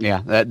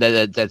 Yeah,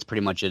 that's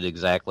pretty much it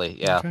exactly.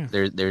 Yeah,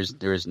 Okay. there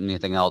isn't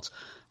anything else.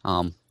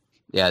 When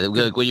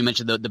you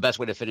mentioned the best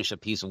way to finish a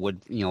piece of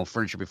wood,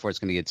 furniture before it's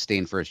going to get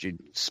stained first, you're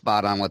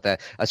spot on with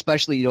that.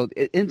 Especially,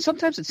 and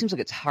sometimes it seems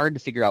like it's hard to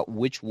figure out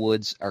which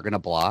woods are going to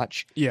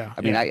blotch. Yeah.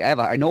 I mean, yeah.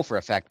 I know for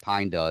a fact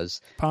pine does.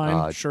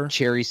 Pine, sure.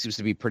 Cherry seems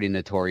to be pretty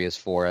notorious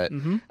for it.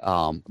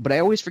 Mm-hmm. But I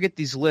always forget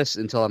these lists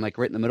until I'm like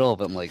right in the middle of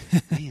them. Like,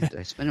 man, did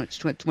I spend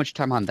too much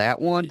time on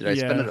that one? Did I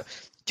spend it?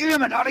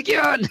 Damn it, not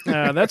again!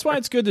 That's why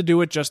it's good to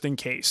do it just in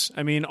case.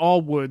 I mean,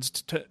 all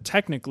woods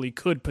technically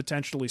could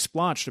potentially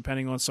splotch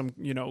depending on some,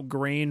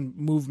 grain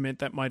movement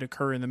that might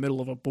occur in the middle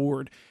of a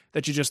board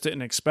that you just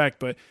didn't expect.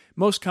 But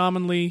most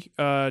commonly,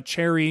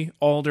 cherry,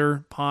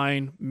 alder,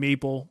 pine,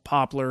 maple,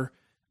 poplar.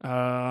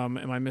 Am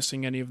I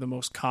missing any of the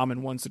most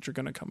common ones that you're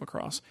going to come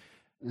across?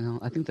 No,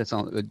 I think that's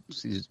all.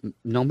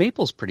 No,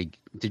 maple's pretty.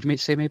 Did you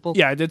say maple?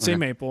 Yeah, I did say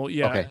maple.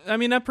 Yeah, okay. I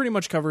mean that pretty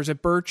much covers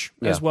it. Birch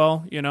as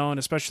well, and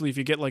especially if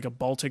you get like a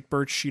Baltic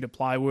birch sheet of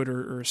plywood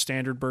or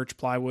standard birch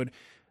plywood,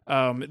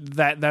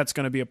 that's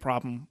going to be a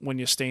problem when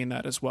you stain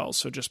that as well.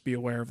 So just be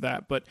aware of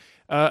that. But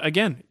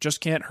again, just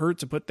can't hurt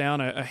to put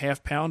down a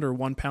 1/2 pound or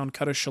 1 pound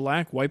cut of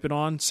shellac, wipe it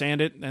on, sand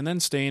it, and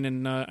then stain,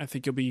 and I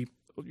think you'll be.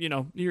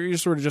 You're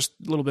sort of just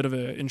a little bit of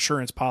an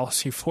insurance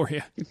policy for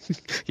you.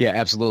 Yeah,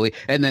 absolutely.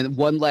 And then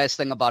one last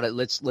thing about it,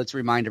 let's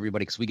remind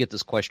everybody, because we get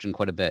this question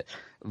quite a bit.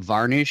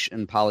 Varnish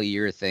and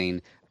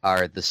polyurethane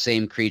are the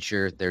same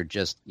creature. They're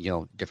just,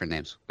 different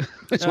names.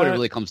 That's what it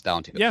really comes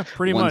down to. Yeah,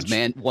 pretty much.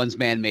 One's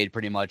man-made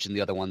pretty much, and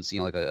the other one's,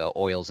 like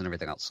oils and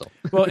everything else. So.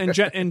 Well,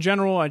 in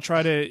general, I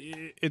try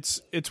to,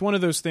 it's one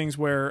of those things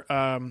where,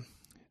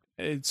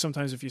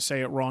 sometimes if you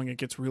say it wrong, it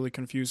gets really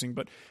confusing,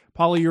 but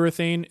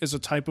polyurethane is a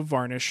type of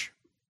varnish.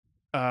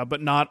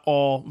 but not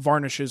all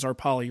varnishes are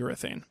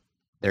polyurethane.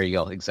 There you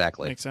go.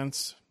 Exactly. Makes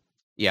sense.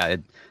 Yeah,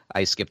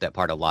 I skipped that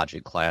part of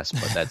logic class,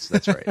 but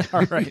that's right.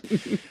 All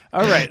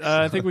right.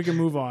 I think we can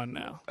move on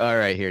now. All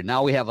right, here.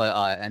 Now we have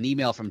an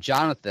email from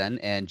Jonathan,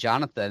 and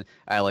Jonathan,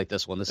 I like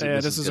this one. This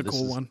is a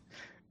cool one.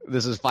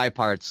 This is 5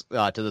 parts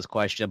to this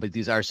question, but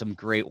these are some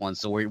great ones.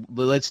 So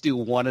let's do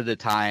one at a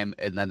time,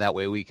 and then that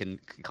way we can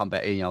come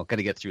back, kind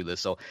of get through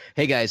this. So,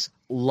 hey guys,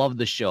 love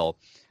the show.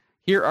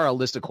 Here are a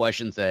list of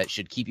questions that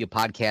should keep you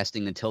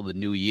podcasting until the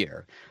new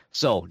year.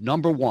 So,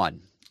 number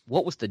 1.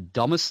 What was the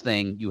dumbest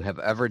thing you have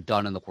ever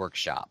done in the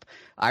workshop?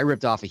 I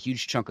ripped off a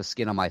huge chunk of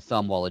skin on my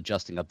thumb while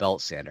adjusting a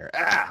belt sander.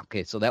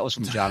 Okay, so that was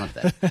from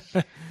Jonathan.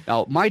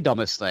 Now, my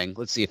dumbest thing,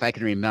 let's see if I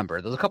can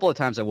remember. There's a couple of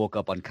times I woke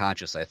up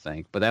unconscious, I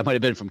think, but that might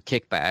have been from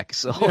kickback.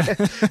 So,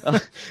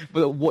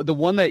 but the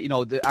one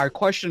that, our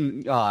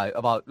question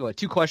about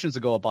 2 questions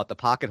ago about the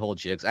pocket hole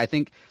jigs, I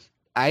think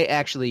I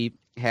actually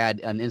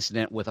had an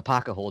incident with a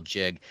pocket hole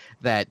jig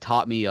that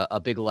taught me a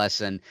big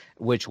lesson,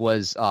 which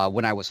was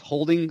when I was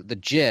holding the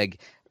jig,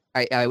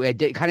 I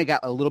kind of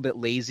got a little bit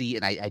lazy,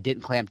 and I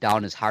didn't clamp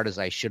down as hard as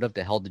I should have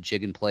to hold the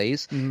jig in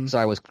place. Mm-hmm. So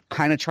I was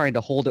kind of trying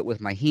to hold it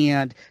with my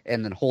hand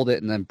and then hold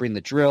it and then bring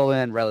the drill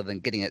in rather than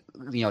getting it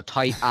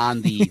tight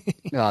on the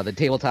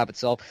tabletop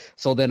itself.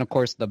 So then, of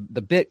course, the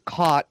bit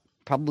caught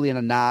probably in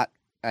a knot.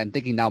 I'm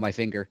thinking now my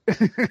finger,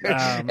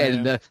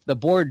 and the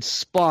board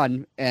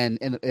spun and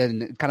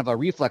kind of a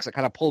reflex. I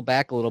kind of pulled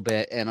back a little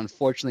bit, and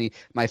unfortunately,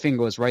 my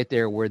finger was right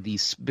there where the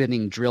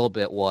spinning drill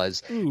bit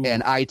was,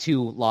 and I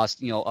too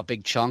lost a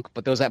big chunk.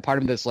 But there was that part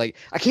of me that's like,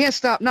 I can't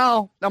stop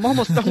now. I'm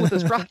almost done with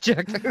this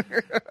project.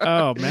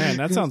 Oh man,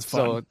 that sounds fun.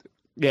 So,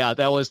 yeah,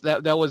 that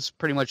was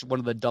pretty much one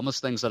of the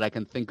dumbest things that I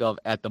can think of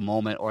at the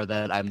moment, or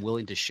that I'm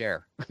willing to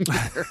share.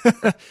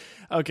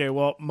 Okay,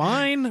 well,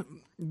 mine.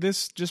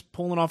 This just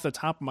pulling off the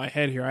top of my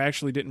head here. I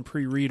actually didn't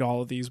pre-read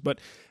all of these, but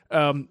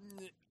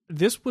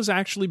this was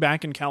actually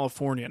back in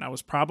California, and I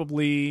was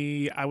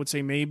probably, I would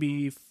say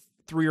maybe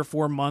 3 or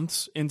 4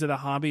 months into the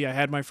hobby. I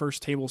had my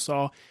first table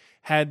saw,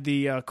 had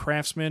the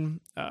Craftsman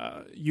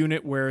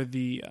unit where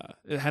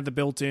it had the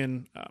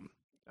built-in,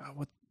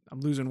 I'm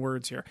losing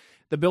words here,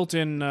 the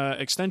built-in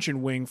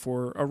extension wing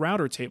for a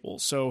router table.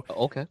 So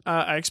okay.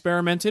 I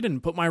experimented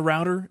and put my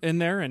router in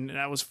there, and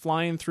I was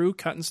flying through,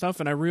 cutting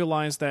stuff, and I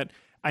realized that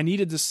I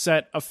needed to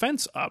set a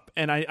fence up,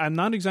 and I'm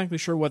not exactly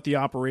sure what the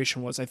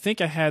operation was. I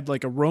think I had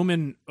like a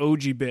Roman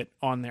Oji bit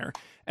on there,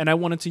 and I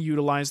wanted to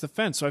utilize the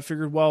fence. So I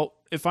figured, well,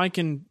 if I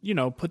can,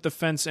 put the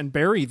fence and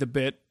bury the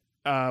bit,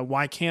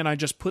 why can't I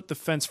just put the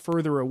fence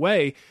further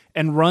away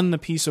and run the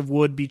piece of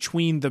wood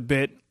between the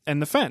bit and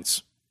the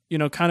fence?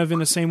 Kind of in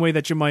the same way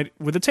that you might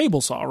with a table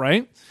saw,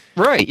 right?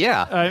 Right,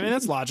 yeah. I mean,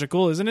 that's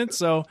logical, isn't it?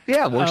 So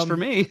yeah, it works for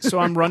me. So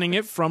I'm running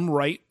it from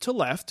right to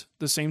left,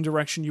 the same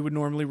direction you would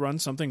normally run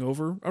something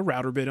over a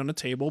router bit on a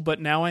table, but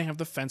now I have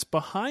the fence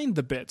behind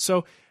the bit.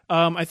 So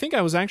I think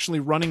I was actually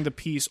running the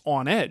piece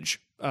on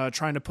edge,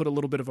 trying to put a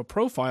little bit of a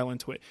profile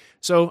into it.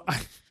 So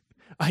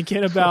I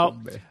get about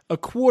a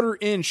 1/4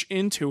 inch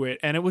into it,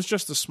 and it was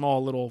just a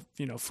small little,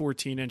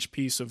 14-inch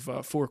piece of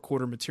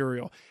 4/4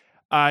 material.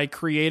 I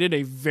created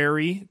a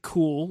very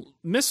cool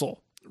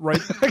missile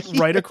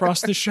right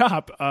across the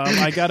shop.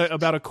 I got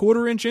about a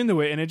 1/4 inch into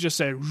it, and it just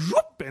said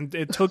whoop, and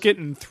it took it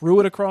and threw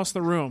it across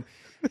the room.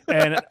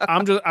 And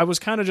I was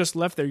kind of just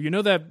left there.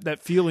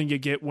 That feeling you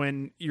get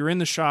when you're in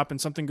the shop and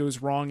something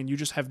goes wrong, and you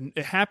just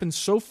it happens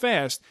so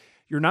fast.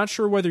 You're not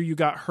sure whether you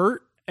got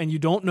hurt, and you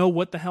don't know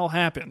what the hell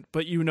happened,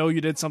 but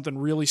you did something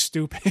really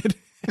stupid.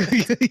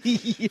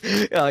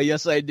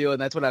 Yes, I do,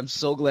 and that's what I'm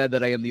so glad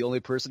that I am the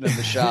only person in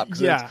the shop.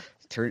 Yeah.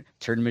 Turn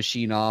the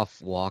machine off,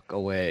 walk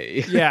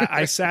away. Yeah,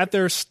 I sat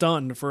there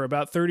stunned for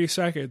about 30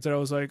 seconds, and I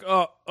was like,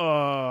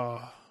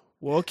 well,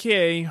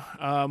 okay,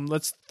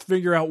 let's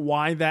figure out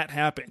why that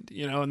happened,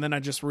 and then I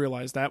just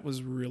realized that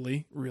was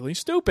really, really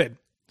stupid.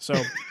 So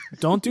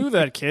don't do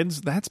that,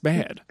 kids. That's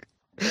bad.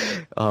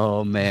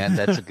 Oh man,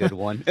 that's a good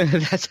one. All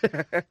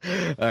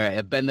right,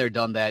 I've been there,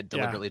 done that,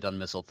 deliberately done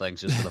missile things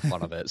just for the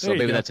fun of it. So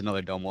maybe that's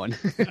another dumb one.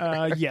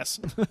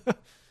 Yes.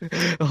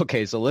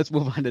 Okay, so let's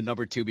move on to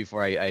number 2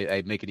 before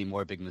I make any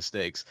more big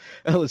mistakes.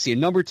 Let's see.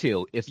 Number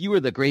 2, if you were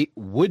the great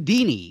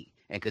Woodini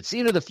and could see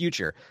into the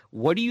future,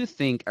 what do you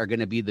think are going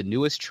to be the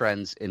newest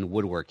trends in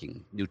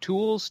woodworking? New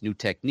tools, new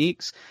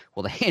techniques?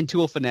 Will the hand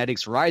tool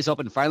fanatics rise up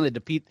and finally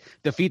defeat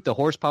the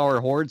horsepower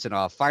hordes in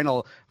a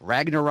final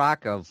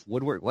Ragnarok of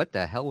woodwork? What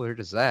the hell? Where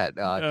is that?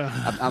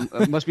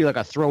 It must be like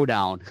a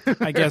throwdown.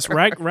 I guess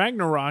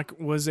Ragnarok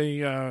was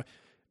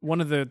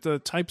one of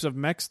the types of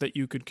mechs that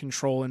you could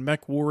control in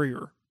Mech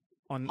Warrior.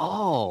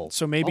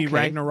 So maybe okay.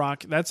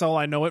 Ragnarok. That's all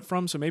I know it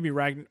from. So maybe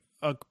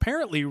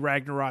apparently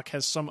Ragnarok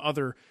has some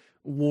other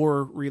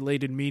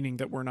war-related meaning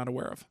that we're not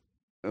aware of.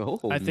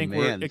 I think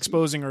we're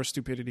exposing our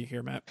stupidity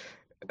here, Matt.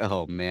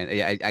 Oh, man.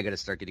 Yeah, I got to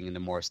start getting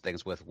into more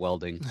things with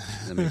welding,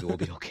 and maybe we'll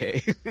be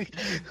okay.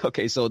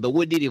 Okay, so the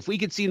Woodini, if we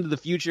could see into the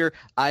future,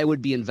 I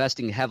would be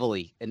investing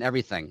heavily in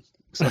everything.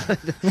 So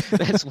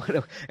that's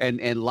what,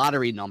 and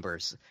lottery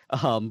numbers.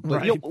 But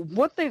Right.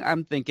 one thing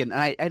I'm thinking,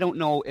 and I don't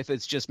know if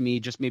it's just me,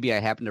 just maybe I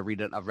happened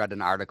to I've read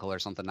an article or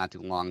something not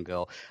too long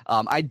ago.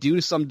 I do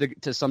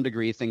to some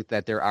degree think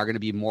that there are going to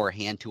be more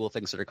hand tool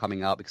things that are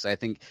coming out, because I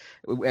think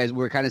as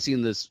we're kind of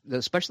seeing this,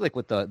 especially like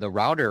with the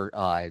router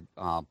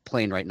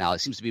plane right now, it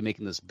seems to be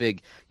making this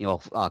big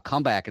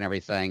comeback and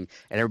everything,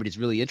 and everybody's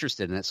really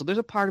interested in it. So there's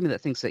a part of me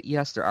that thinks that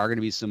yes, there are going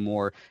to be some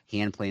more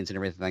hand planes and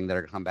everything that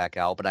are going to come back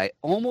out, but I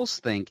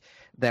almost think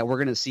that we're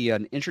going to see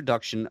an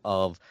introduction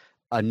of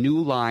a new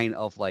line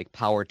of like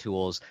power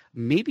tools,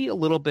 maybe a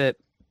little bit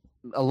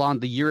along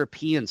the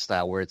European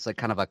style, where it's like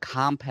kind of a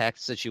compact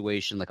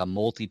situation, like a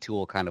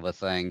multi-tool kind of a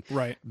thing.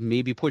 Right.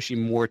 Maybe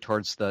pushing more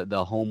towards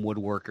the home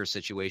woodworker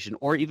situation,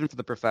 or even for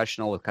the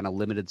professional with kind of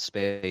limited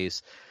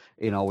space.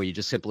 Where you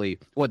just simply,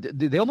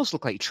 they almost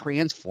look like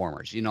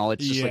transformers.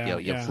 It's just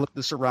like you flip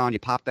this around, you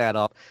pop that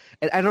up,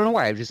 and I don't know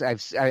why.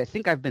 I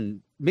think I've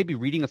been maybe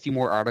reading a few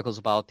more articles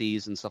about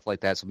these and stuff like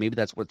that. So maybe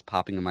that's what's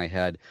popping in my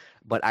head.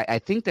 But I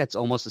think that's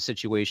almost a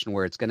situation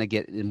where it's going to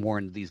get more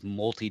into these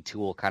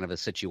multi-tool kind of a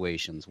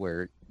situations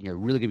where you're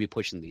really going to be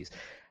pushing these.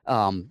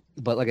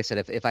 But like I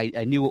said, if I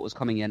knew what was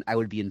coming in, I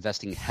would be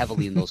investing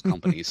heavily in those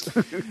companies.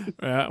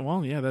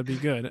 Well, yeah, that'd be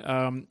good.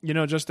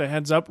 Just a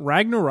heads up,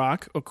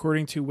 Ragnarok,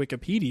 according to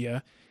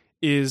Wikipedia,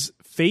 is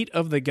Fate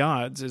of the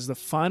Gods, is the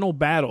final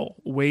battle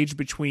waged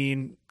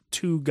between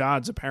two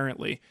gods,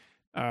 apparently.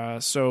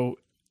 So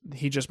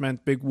he just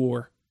meant big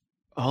war.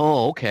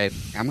 Oh, okay.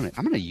 I'm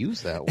gonna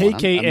use that one.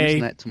 AKA I'm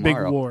using that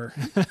tomorrow. Big War.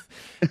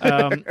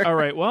 All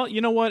right. Well,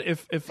 you know what?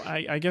 If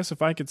I guess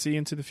if I could see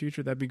into the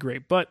future, that'd be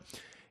great. But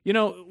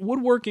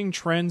woodworking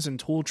trends and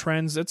tool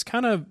trends, that's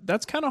kind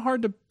of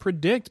hard to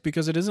predict,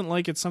 because it isn't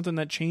like it's something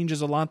that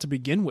changes a lot to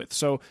begin with.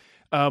 So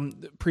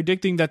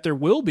predicting that there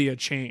will be a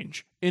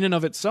change in and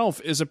of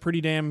itself is a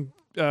pretty damn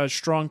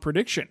strong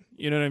prediction.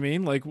 You know what I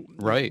mean? Like,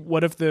 right.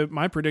 What if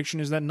my prediction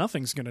is that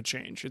nothing's going to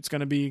change? It's going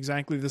to be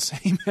exactly the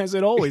same as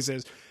it always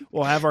is.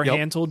 We'll have our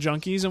hand tool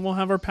junkies and we'll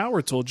have our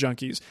power tool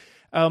junkies.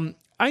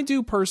 I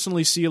do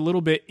personally see a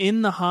little bit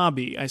in the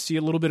hobby. I see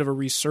a little bit of a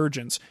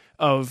resurgence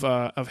of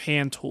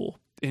hand tool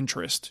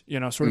interest,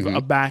 sort of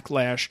a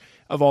backlash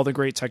of all the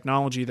great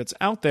technology that's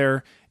out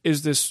there.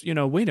 Is this,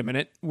 wait a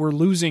minute, we're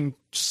losing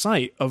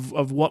sight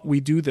of what we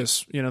do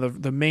this,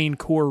 the main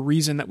core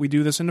reason that we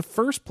do this in the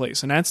first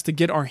place. And that's to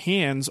get our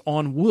hands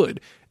on wood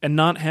and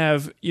not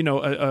have,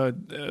 a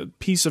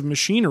piece of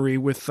machinery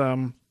with,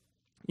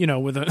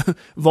 with a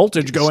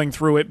voltage going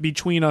through it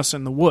between us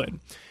and the wood.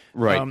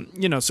 Right.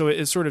 So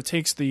it sort of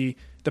takes the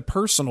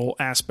personal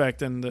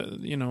aspect and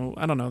the,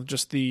 I don't know,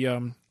 just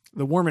the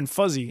warm and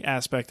fuzzy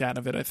aspect out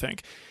of it, I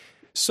think.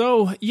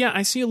 So, yeah,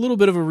 I see a little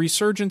bit of a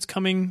resurgence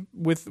coming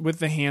with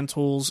the hand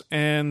tools.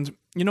 And,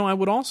 I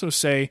would also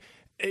say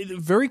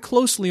very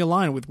closely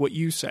aligned with what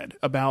you said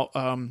about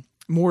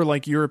more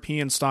like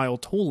European-style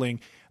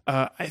tooling.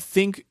 I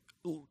think,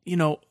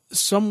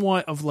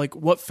 somewhat of like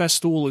what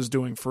Festool is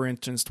doing, for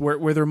instance,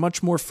 where they're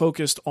much more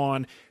focused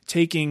on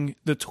taking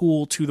the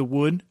tool to the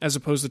wood as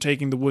opposed to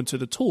taking the wood to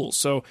the tool.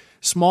 So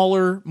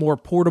smaller, more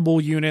portable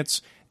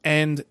units.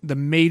 And the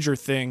major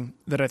thing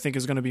that I think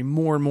is going to be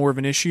more and more of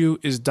an issue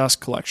is dust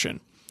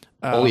collection.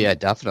 Oh, yeah,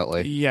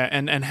 definitely. Yeah,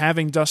 and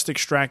having dust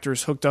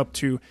extractors hooked up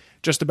to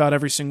just about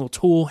every single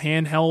tool,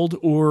 handheld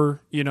or,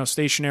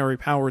 stationary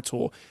power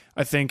tool.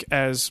 I think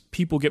as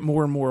people get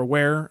more and more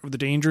aware of the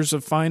dangers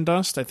of fine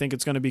dust, I think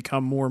it's going to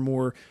become more and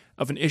more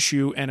of an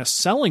issue and a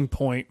selling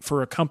point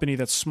for a company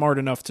that's smart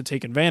enough to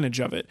take advantage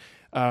of it.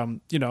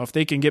 If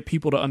they can get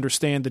people to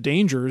understand the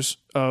dangers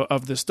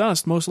of this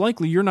dust, most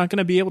likely you're not going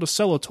to be able to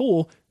sell a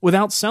tool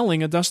without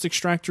selling a dust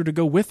extractor to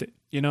go with it.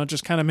 It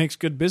just kind of makes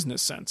good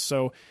business sense.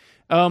 So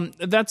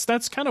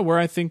that's kind of where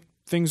I think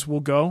things will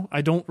go.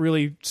 I don't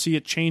really see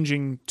it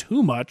changing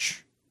too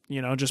much,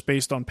 just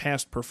based on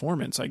past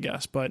performance, I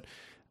guess. But,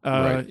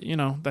 right.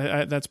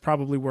 That's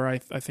probably where I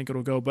think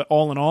it'll go. But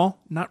all in all,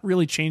 not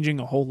really changing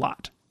a whole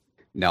lot.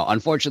 No,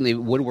 unfortunately,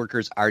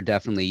 woodworkers are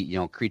definitely,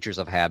 creatures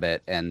of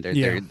habit, and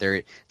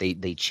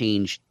they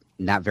change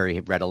not very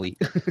readily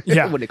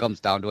when it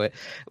comes down to it.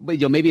 But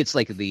maybe it's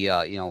like the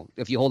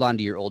if you hold on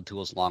to your old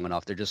tools long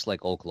enough, they're just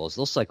like old clothes.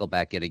 They'll cycle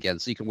back in again,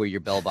 so you can wear your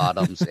bell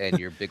bottoms and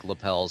your big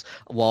lapels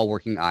while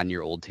working on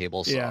your old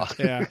table saw.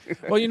 Yeah.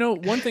 Well,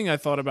 one thing I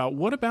thought about: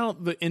 what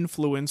about the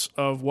influence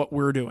of what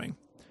we're doing?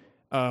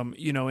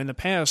 In the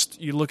past,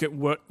 you look at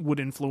what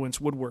would influence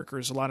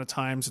woodworkers. A lot of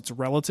times it's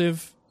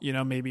relative.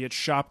 Maybe it's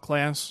shop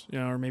class,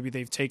 or maybe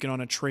they've taken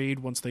on a trade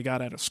once they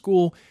got out of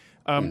school.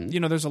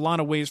 There's a lot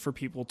of ways for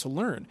people to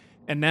learn.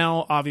 And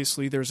now,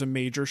 obviously, there's a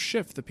major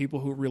shift. The people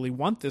who really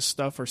want this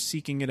stuff are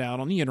seeking it out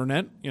on the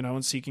internet,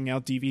 and seeking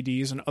out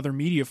DVDs and other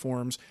media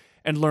forms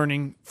and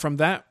learning from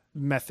that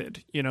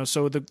method.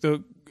 So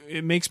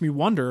it makes me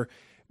wonder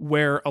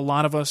where a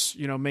lot of us,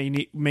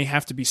 may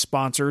have to be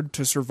sponsored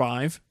to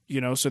survive,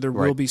 so there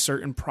will be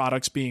certain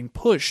products being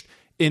pushed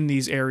in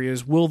these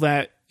areas. Will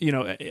that,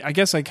 I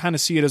guess I kind of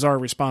see it as our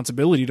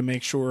responsibility to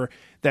make sure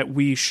that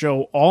we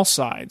show all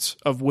sides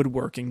of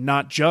woodworking,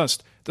 not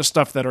just the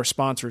stuff that our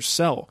sponsors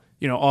sell.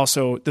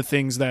 also the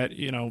things that,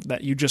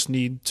 that you just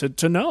need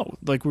to know,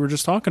 like we were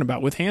just talking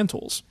about with hand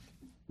tools.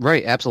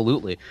 Right,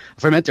 absolutely.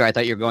 For a minute there, I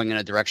thought you were going in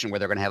a direction where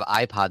they're going to have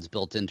iPods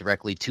built in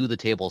directly to the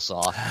table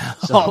saw.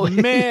 So. Oh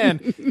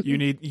man, you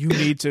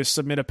need to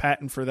submit a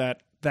patent for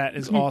that. That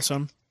is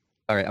awesome.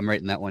 All right, I'm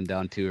writing that one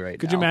down too right now.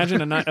 Could you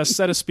imagine a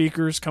set of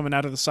speakers coming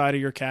out of the side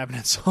of your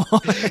cabinet saw?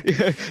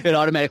 It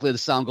automatically, the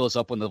sound goes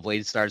up when the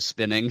blade starts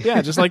spinning.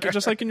 Yeah, just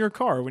like in your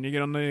car when you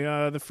get on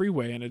the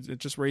freeway and it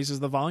just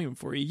raises the volume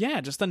for you. Yeah,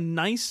 just a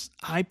nice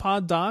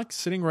iPod dock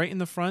sitting right in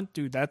the front,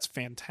 dude. That's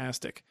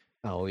fantastic.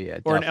 Oh yeah,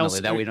 or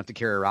definitely. That way you don't have to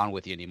carry around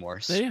with you anymore.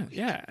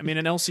 Yeah. I mean,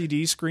 an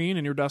LCD screen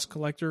in your dust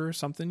collector or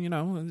something.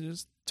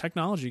 Just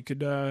technology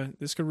could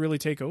really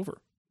take over.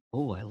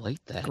 Oh, I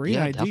like that. Great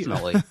idea.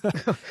 Definitely.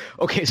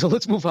 Okay, so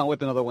let's move on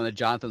with another one of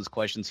Jonathan's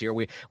questions here.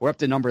 We're up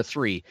to number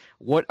 3.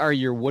 What are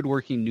your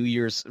woodworking New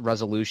Year's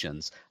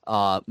resolutions?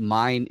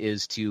 Mine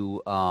is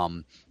to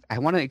I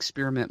want to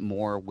experiment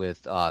more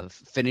with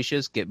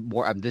finishes. Get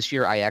more. This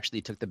year, I actually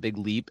took the big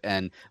leap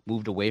and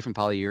moved away from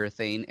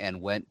polyurethane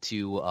and went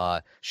to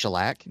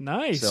shellac.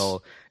 Nice.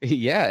 So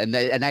yeah, and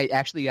I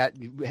actually I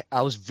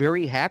was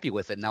very happy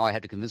with it. Now I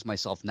have to convince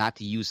myself not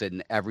to use it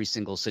in every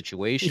single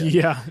situation.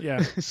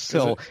 Yeah.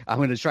 So I'm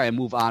going to try and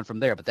move on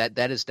from there. But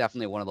that is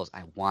definitely one of those.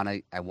 I want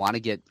to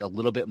get a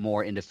little bit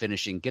more into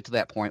finishing. Get to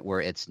that point where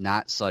it's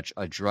not such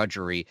a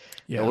drudgery.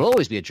 Yeah. It will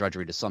always be a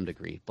drudgery to some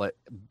degree, but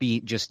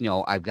be just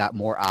I've got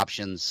more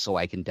options, so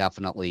I can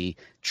definitely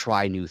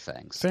try new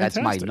things.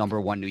 Fantastic. That's my number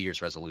 1 New Year's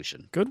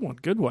resolution. Good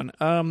one.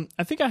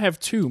 I think I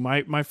have 2.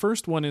 My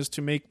first one is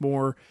to make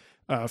more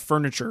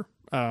furniture,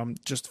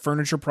 just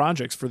furniture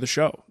projects for the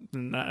show.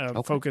 And,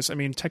 okay. Focus. I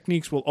mean,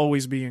 techniques will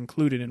always be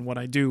included in what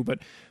I do, but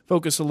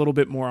focus a little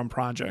bit more on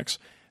projects.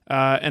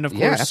 And of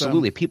course, yeah,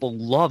 absolutely. People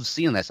love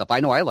seeing that stuff. I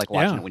know I like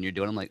watching it when you're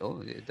doing it. I'm like,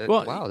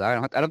 wow, I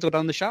don't have to go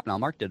down to the shop now.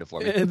 Mark did it for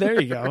me.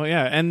 There you go.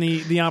 Yeah. And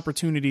the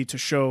opportunity to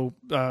show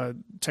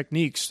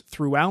techniques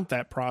throughout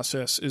that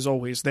process is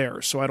always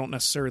there. So I don't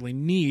necessarily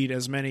need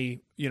as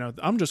many,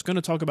 I'm just going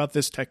to talk about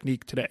this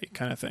technique today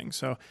kind of thing.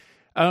 So,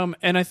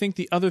 and I think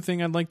the other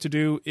thing I'd like to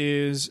do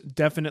is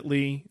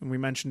definitely, and we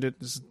mentioned it,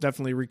 this is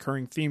definitely a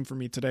recurring theme for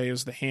me today,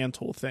 is the hand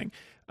tool thing.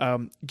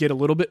 Get a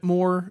little bit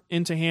more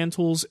into hand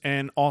tools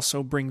and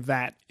also bring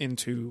that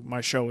into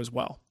my show as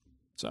well.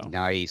 So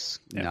nice.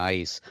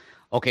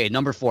 Okay,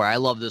 number 4. I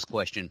love this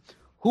question.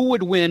 Who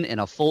would win in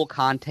a full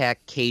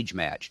contact cage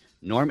match?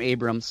 Norm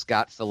Abrams,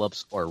 Scott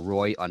Phillips, or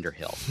Roy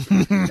Underhill?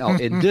 Now,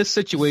 in this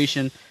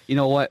situation, you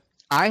know what?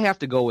 I have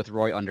to go with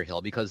Roy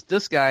Underhill because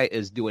this guy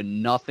is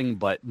doing nothing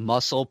but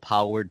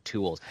muscle-powered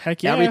tools.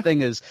 Heck yeah.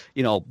 Everything is,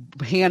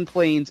 hand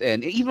planes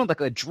and even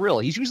like a drill.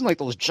 He's using like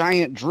those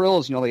giant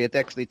drills, they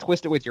actually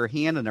twist it with your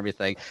hand and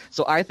everything.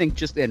 So I think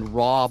just in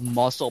raw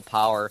muscle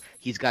power,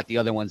 he's got the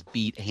other ones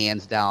beat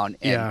hands down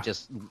and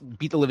just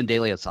beat the living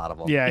daylights out of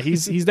them. Yeah,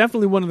 he's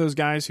definitely one of those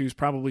guys who's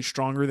probably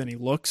stronger than he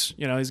looks.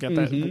 He's got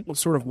that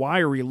sort of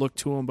wiry look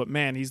to him, but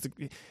man,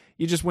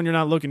 you just when you're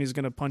not looking, he's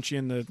going to punch you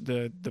in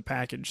the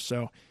package.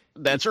 So.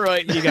 That's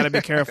right. You got to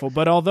be careful.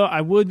 But although I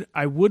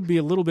would be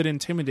a little bit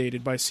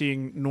intimidated by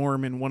seeing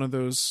Norm in one of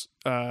those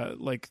I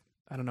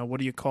don't know, what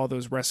do you call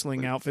those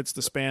wrestling outfits,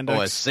 the spandex?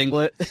 Oh, a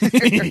singlet?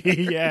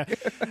 Yeah.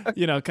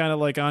 Kind of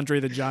like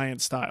Andre the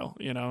Giant style,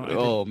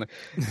 Oh, man.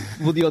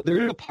 Well,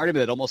 there's a part of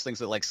me that almost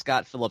thinks that, like,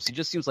 Scott Phillips, he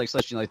just seems like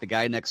such, like the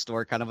guy next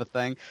door kind of a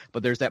thing.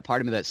 But there's that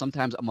part of me that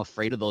sometimes I'm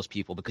afraid of those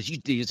people because you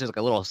use just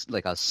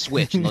like a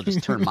switch and they'll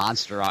just turn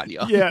monster on you.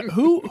 Yeah.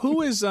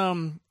 Who is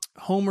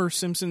Homer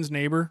Simpson's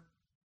neighbor?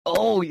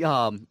 Oh,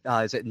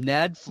 is it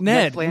Ned?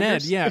 Ned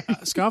Flanders? Yeah.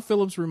 Scott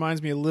Phillips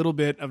reminds me a little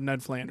bit of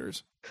Ned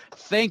Flanders.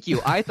 Thank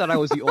you. I thought I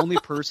was the only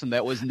person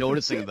that was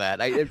noticing that.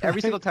 Every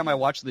single time I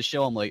watch the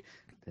show, I'm like,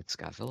 it's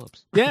Scott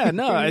Phillips. Yeah,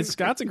 no,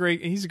 Scott's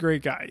he's a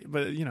great guy,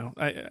 but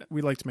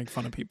we like to make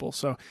fun of people.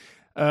 So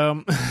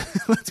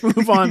let's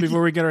move on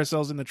before we get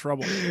ourselves into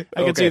trouble.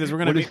 I can see this.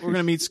 We're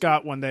gonna meet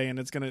Scott one day, and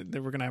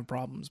we're gonna have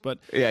problems. But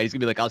yeah, he's gonna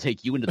be like, "I'll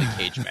take you into the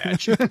cage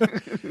match."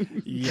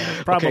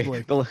 Yeah,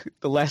 probably. Okay,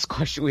 the last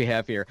question we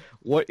have here: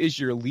 what is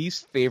your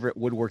least favorite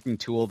woodworking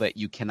tool that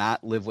you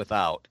cannot live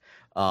without?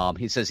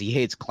 He says he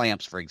hates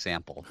clamps, for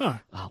example. Huh.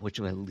 Which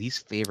is my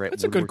least favorite.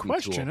 That's a good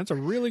question. Tool. That's a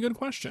really good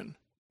question.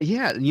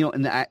 Yeah,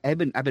 and I've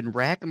been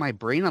racking my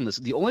brain on this.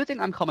 The only thing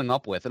I'm coming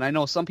up with, and I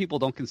know some people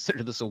don't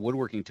consider this a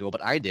woodworking tool,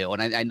 but I do,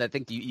 and I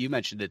think you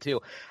mentioned it too.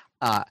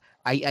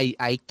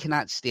 I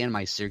cannot stand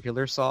my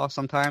circular saw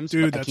sometimes.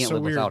 Dude, but I can't so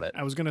live weird. without it.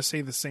 I was gonna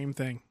say the same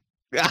thing.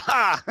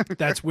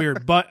 That's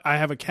weird, but I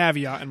have a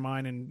caveat in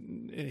mind,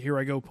 and here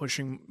I go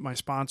pushing my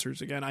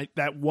sponsors again.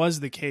 That was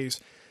the case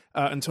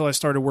until I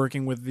started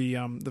working with the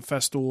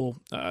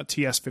Festool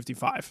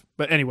TS55.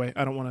 But anyway,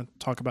 I don't want to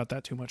talk about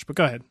that too much. But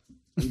go ahead.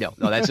 No,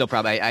 that's no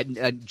problem.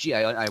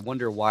 I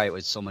wonder why it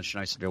was so much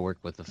nicer to work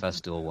with the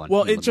Festool one.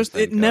 Well,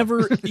 it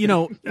never,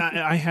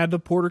 I had the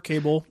Porter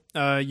cable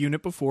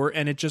unit before,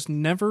 and it just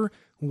never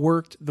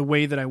worked the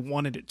way that I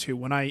wanted it to.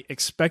 When I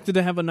expected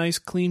to have a nice,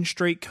 clean,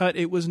 straight cut,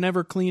 it was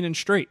never clean and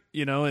straight,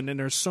 and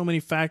there's so many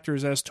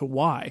factors as to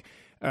why.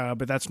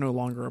 but that's no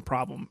longer a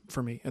problem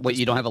for me. Wait,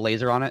 you don't have a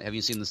laser on it? Have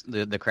you seen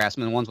the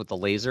Craftsman ones with the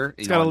laser?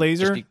 It's got a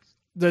laser?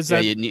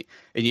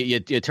 You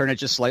turn it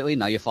just slightly.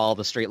 Now you follow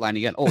the straight line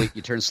again. Oh, wait,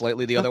 you turn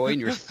slightly the other way, and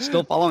you're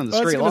still following the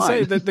straight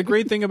line. Say, the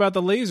great thing about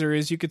the laser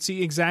is you could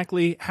see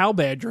exactly how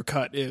bad your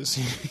cut is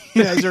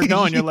as you're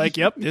going. You're like,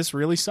 "Yep, this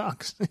really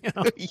sucks."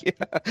 Yeah.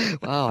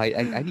 Wow,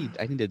 I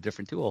need a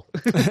different tool.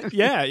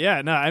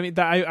 Yeah. No, I mean,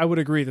 I would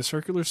agree. The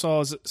circular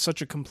saw is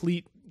such a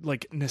complete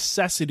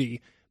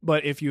necessity.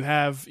 But if you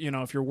have,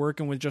 if you're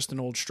working with just an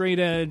old straight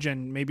edge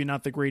and maybe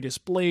not the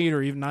greatest blade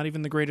or not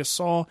even the greatest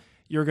saw,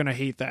 you're going to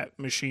hate that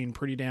machine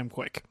pretty damn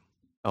quick.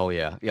 Oh,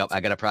 yeah. Yep. I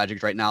got a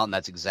project right now, and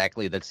that's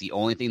the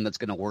only thing that's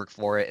going to work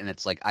for it. And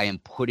it's like I am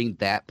putting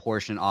that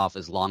portion off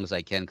as long as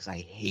I can because I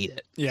hate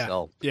it.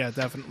 Yeah. Yeah,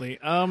 definitely.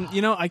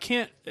 I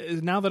can't,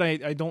 now that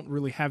I don't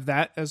really have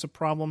that as a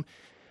problem,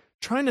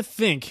 trying to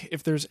think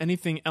if there's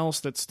anything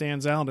else that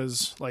stands out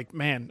as like,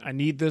 man, I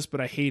need this,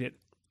 but I hate it.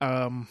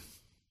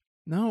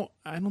 No,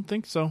 I don't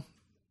think so.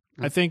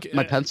 I think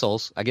my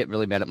pencils. I get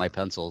really mad at my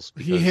pencils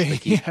because they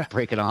keep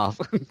breaking off.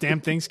 Damn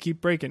things keep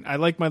breaking. I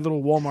like my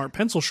little Walmart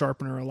pencil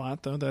sharpener a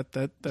lot, though.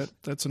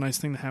 That's a nice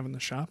thing to have in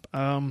the shop.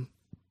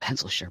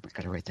 Pencil sharpener.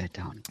 Got to write that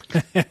down.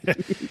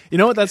 You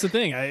know what? That's the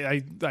thing.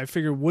 I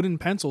figure wooden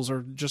pencils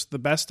are just the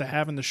best to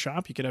have in the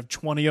shop. You could have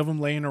 20 of them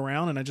laying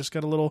around, and I just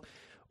got a little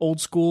old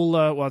school.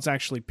 Well, it's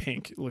actually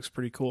pink. It looks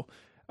pretty cool.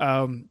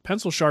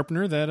 Pencil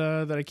sharpener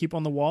that I keep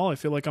on the wall. I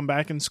feel like I'm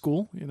back in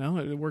school.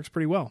 It works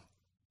pretty well.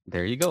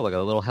 There you go, like a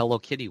little Hello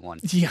Kitty one.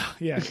 Yeah.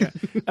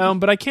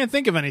 But I can't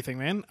think of anything,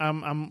 man.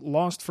 I'm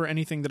lost for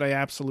anything that I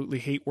absolutely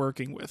hate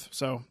working with.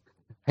 So,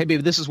 hey,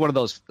 baby, this is one of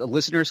those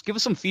listeners. Give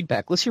us some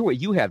feedback. Let's hear what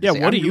you have to say.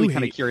 What I'm do you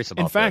kind of curious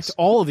about. In fact, this.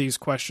 all of these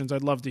questions,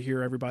 I'd love to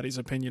hear everybody's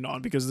opinion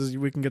on because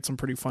we can get some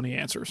pretty funny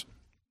answers.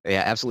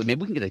 Yeah, absolutely.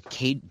 Maybe we can get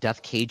a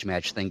death cage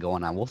match thing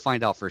going on. We'll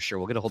find out for sure.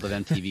 We'll get a hold of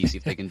MTV, see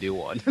if they can do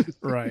one.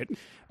 Right.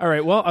 All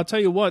right. Well, I'll tell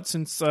you what,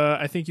 since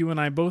I think you and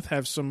I both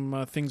have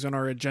some things on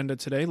our agenda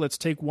today, let's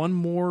take one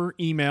more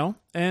email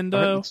and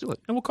let's do it.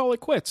 And we'll call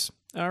it quits.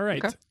 All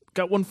right. Okay.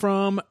 Got one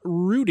from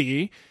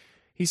Rudy.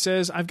 He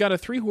says, I've got a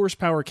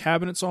 3-horsepower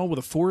cabinet saw with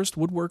a Forest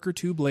Woodworker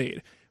 2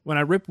 blade. When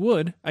I rip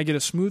wood, I get a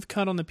smooth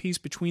cut on the piece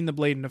between the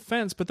blade and the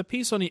fence, but the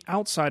piece on the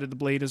outside of the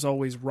blade is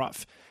always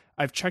rough.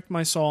 I've checked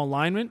my saw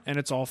alignment, and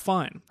it's all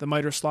fine. The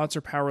miter slots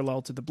are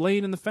parallel to the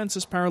blade, and the fence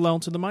is parallel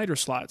to the miter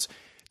slots.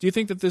 Do you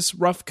think that this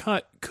rough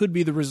cut could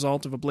be the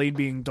result of a blade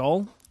being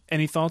dull?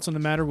 Any thoughts on the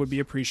matter would be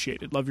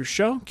appreciated. Love your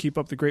show. Keep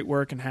up the great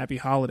work, and happy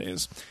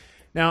holidays.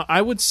 Now,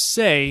 I would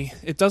say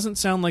it doesn't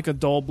sound like a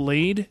dull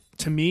blade.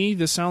 To me,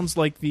 this sounds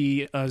like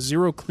the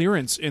zero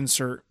clearance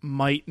insert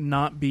might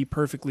not be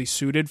perfectly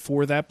suited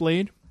for that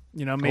blade.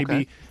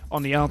 Maybe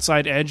on the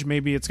outside edge,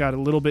 maybe it's got a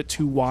little bit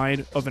too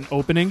wide of an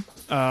opening.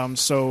 I'm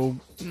thinking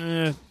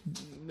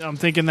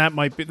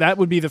that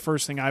would be the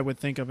first thing I would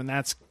think of, and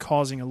that's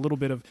causing a little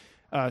bit of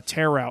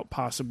tear out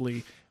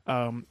possibly.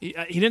 He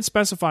didn't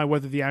specify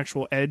whether the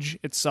actual edge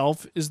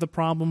itself is the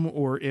problem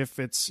or if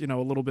it's a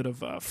little bit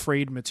of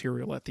frayed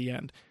material at the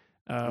end.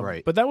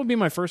 Right. But that would be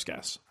my first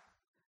guess.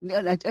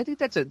 I think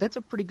that's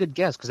a pretty good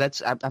guess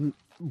because I'm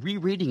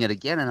rereading it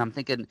again and I'm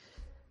thinking.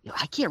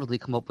 I can't really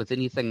come up with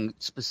anything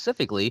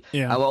specifically.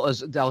 Yeah. I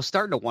was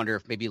starting to wonder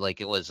if maybe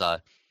like it was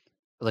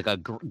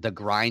the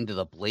grind of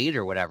the blade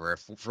or whatever.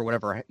 If, for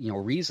whatever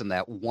reason,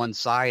 that one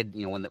side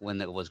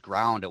when it was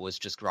ground, it was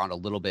just ground a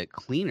little bit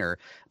cleaner.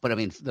 But I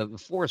mean, the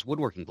Forest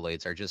woodworking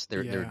blades are just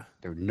they're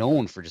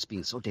known for just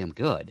being so damn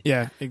good.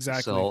 Yeah,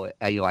 exactly. So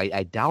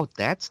I doubt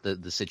that's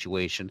the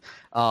situation.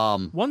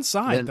 One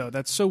side though,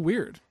 that's so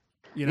weird.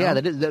 Yeah,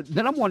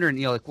 then I'm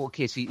wondering,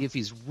 okay, so if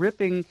he's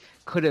ripping,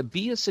 could it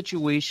be a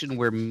situation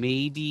where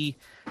maybe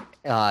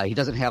he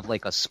doesn't have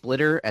like a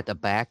splitter at the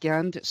back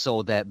end,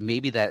 so that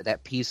maybe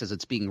that piece as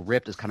it's being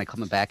ripped is kind of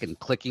coming back and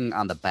clicking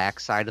on the back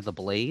side of the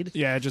blade?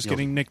 Yeah, just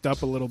getting nicked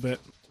up a little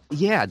bit.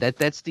 Yeah,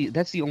 that's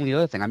the only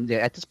other thing.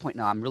 At this point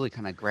now, I'm really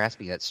kind of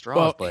grasping at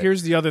straws. Well,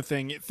 here's the other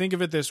thing. Think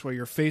of it this way: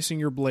 you're facing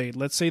your blade.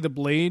 Let's say the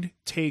blade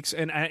takes,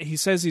 and he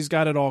says he's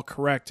got it all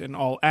correct and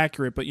all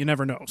accurate, but you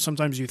never know.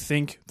 Sometimes you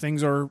think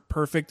things are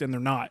perfect and they're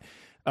not.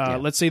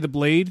 Let's say the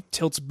blade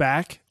tilts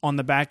back on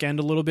the back end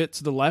a little bit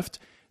to the left.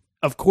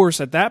 Of course,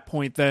 at that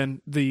point,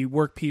 then the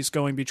workpiece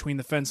going between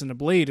the fence and the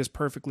blade is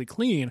perfectly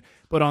clean.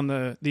 But on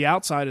the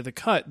outside of the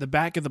cut, the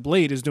back of the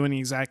blade is doing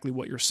exactly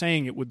what you're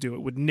saying it would do.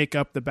 It would nick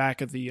up the back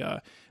of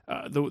the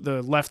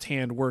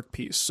left-hand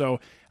workpiece.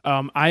 So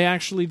I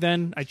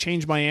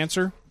changed my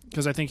answer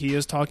because I think he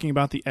is talking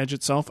about the edge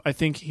itself. I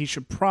think he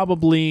should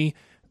probably.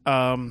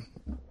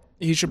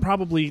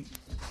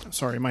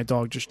 Sorry, my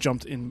dog just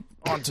jumped in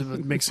onto the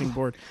mixing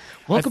board.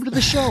 Welcome to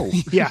the show.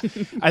 Yeah,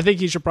 I think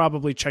he should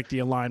probably check the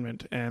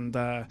alignment. And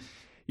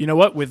you know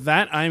what? With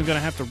that, I'm going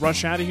to have to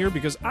rush out of here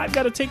because I've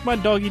got to take my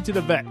doggy to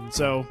the vet.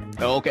 So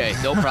okay,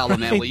 no problem,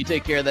 man. Well, you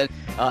take care of that.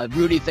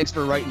 Rudy, thanks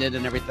for writing it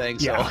and everything.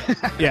 So.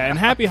 Yeah, and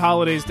happy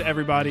holidays to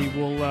everybody.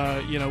 We'll,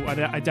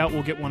 I doubt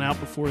we'll get one out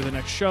before the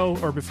next show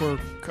or before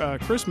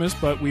Christmas,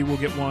 but we will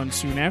get one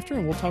soon after,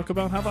 and we'll talk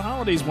about how the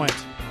holidays went.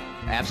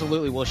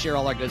 Absolutely. We'll share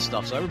all our good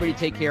stuff. So everybody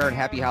take care and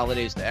happy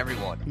holidays to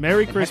everyone.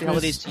 Merry and Christmas. Happy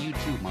holidays to you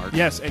too, Mark.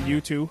 Yes, and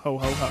you too. Ho,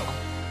 ho, ho.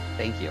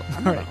 Thank you.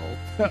 I'm All not a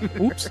right.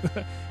 hoe. Oops.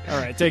 All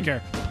right. Take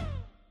care.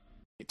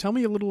 Tell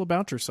me a little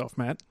about yourself,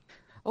 Matt.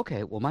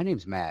 Okay. Well, my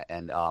name's Matt,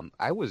 and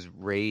I was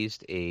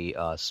raised a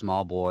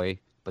small boy,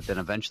 but then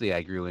eventually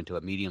I grew into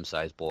a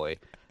medium-sized boy.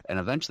 And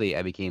eventually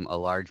I became a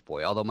large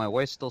boy, although my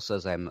wife still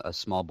says I'm a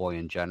small boy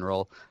in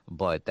general,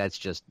 but that's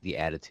just the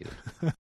attitude.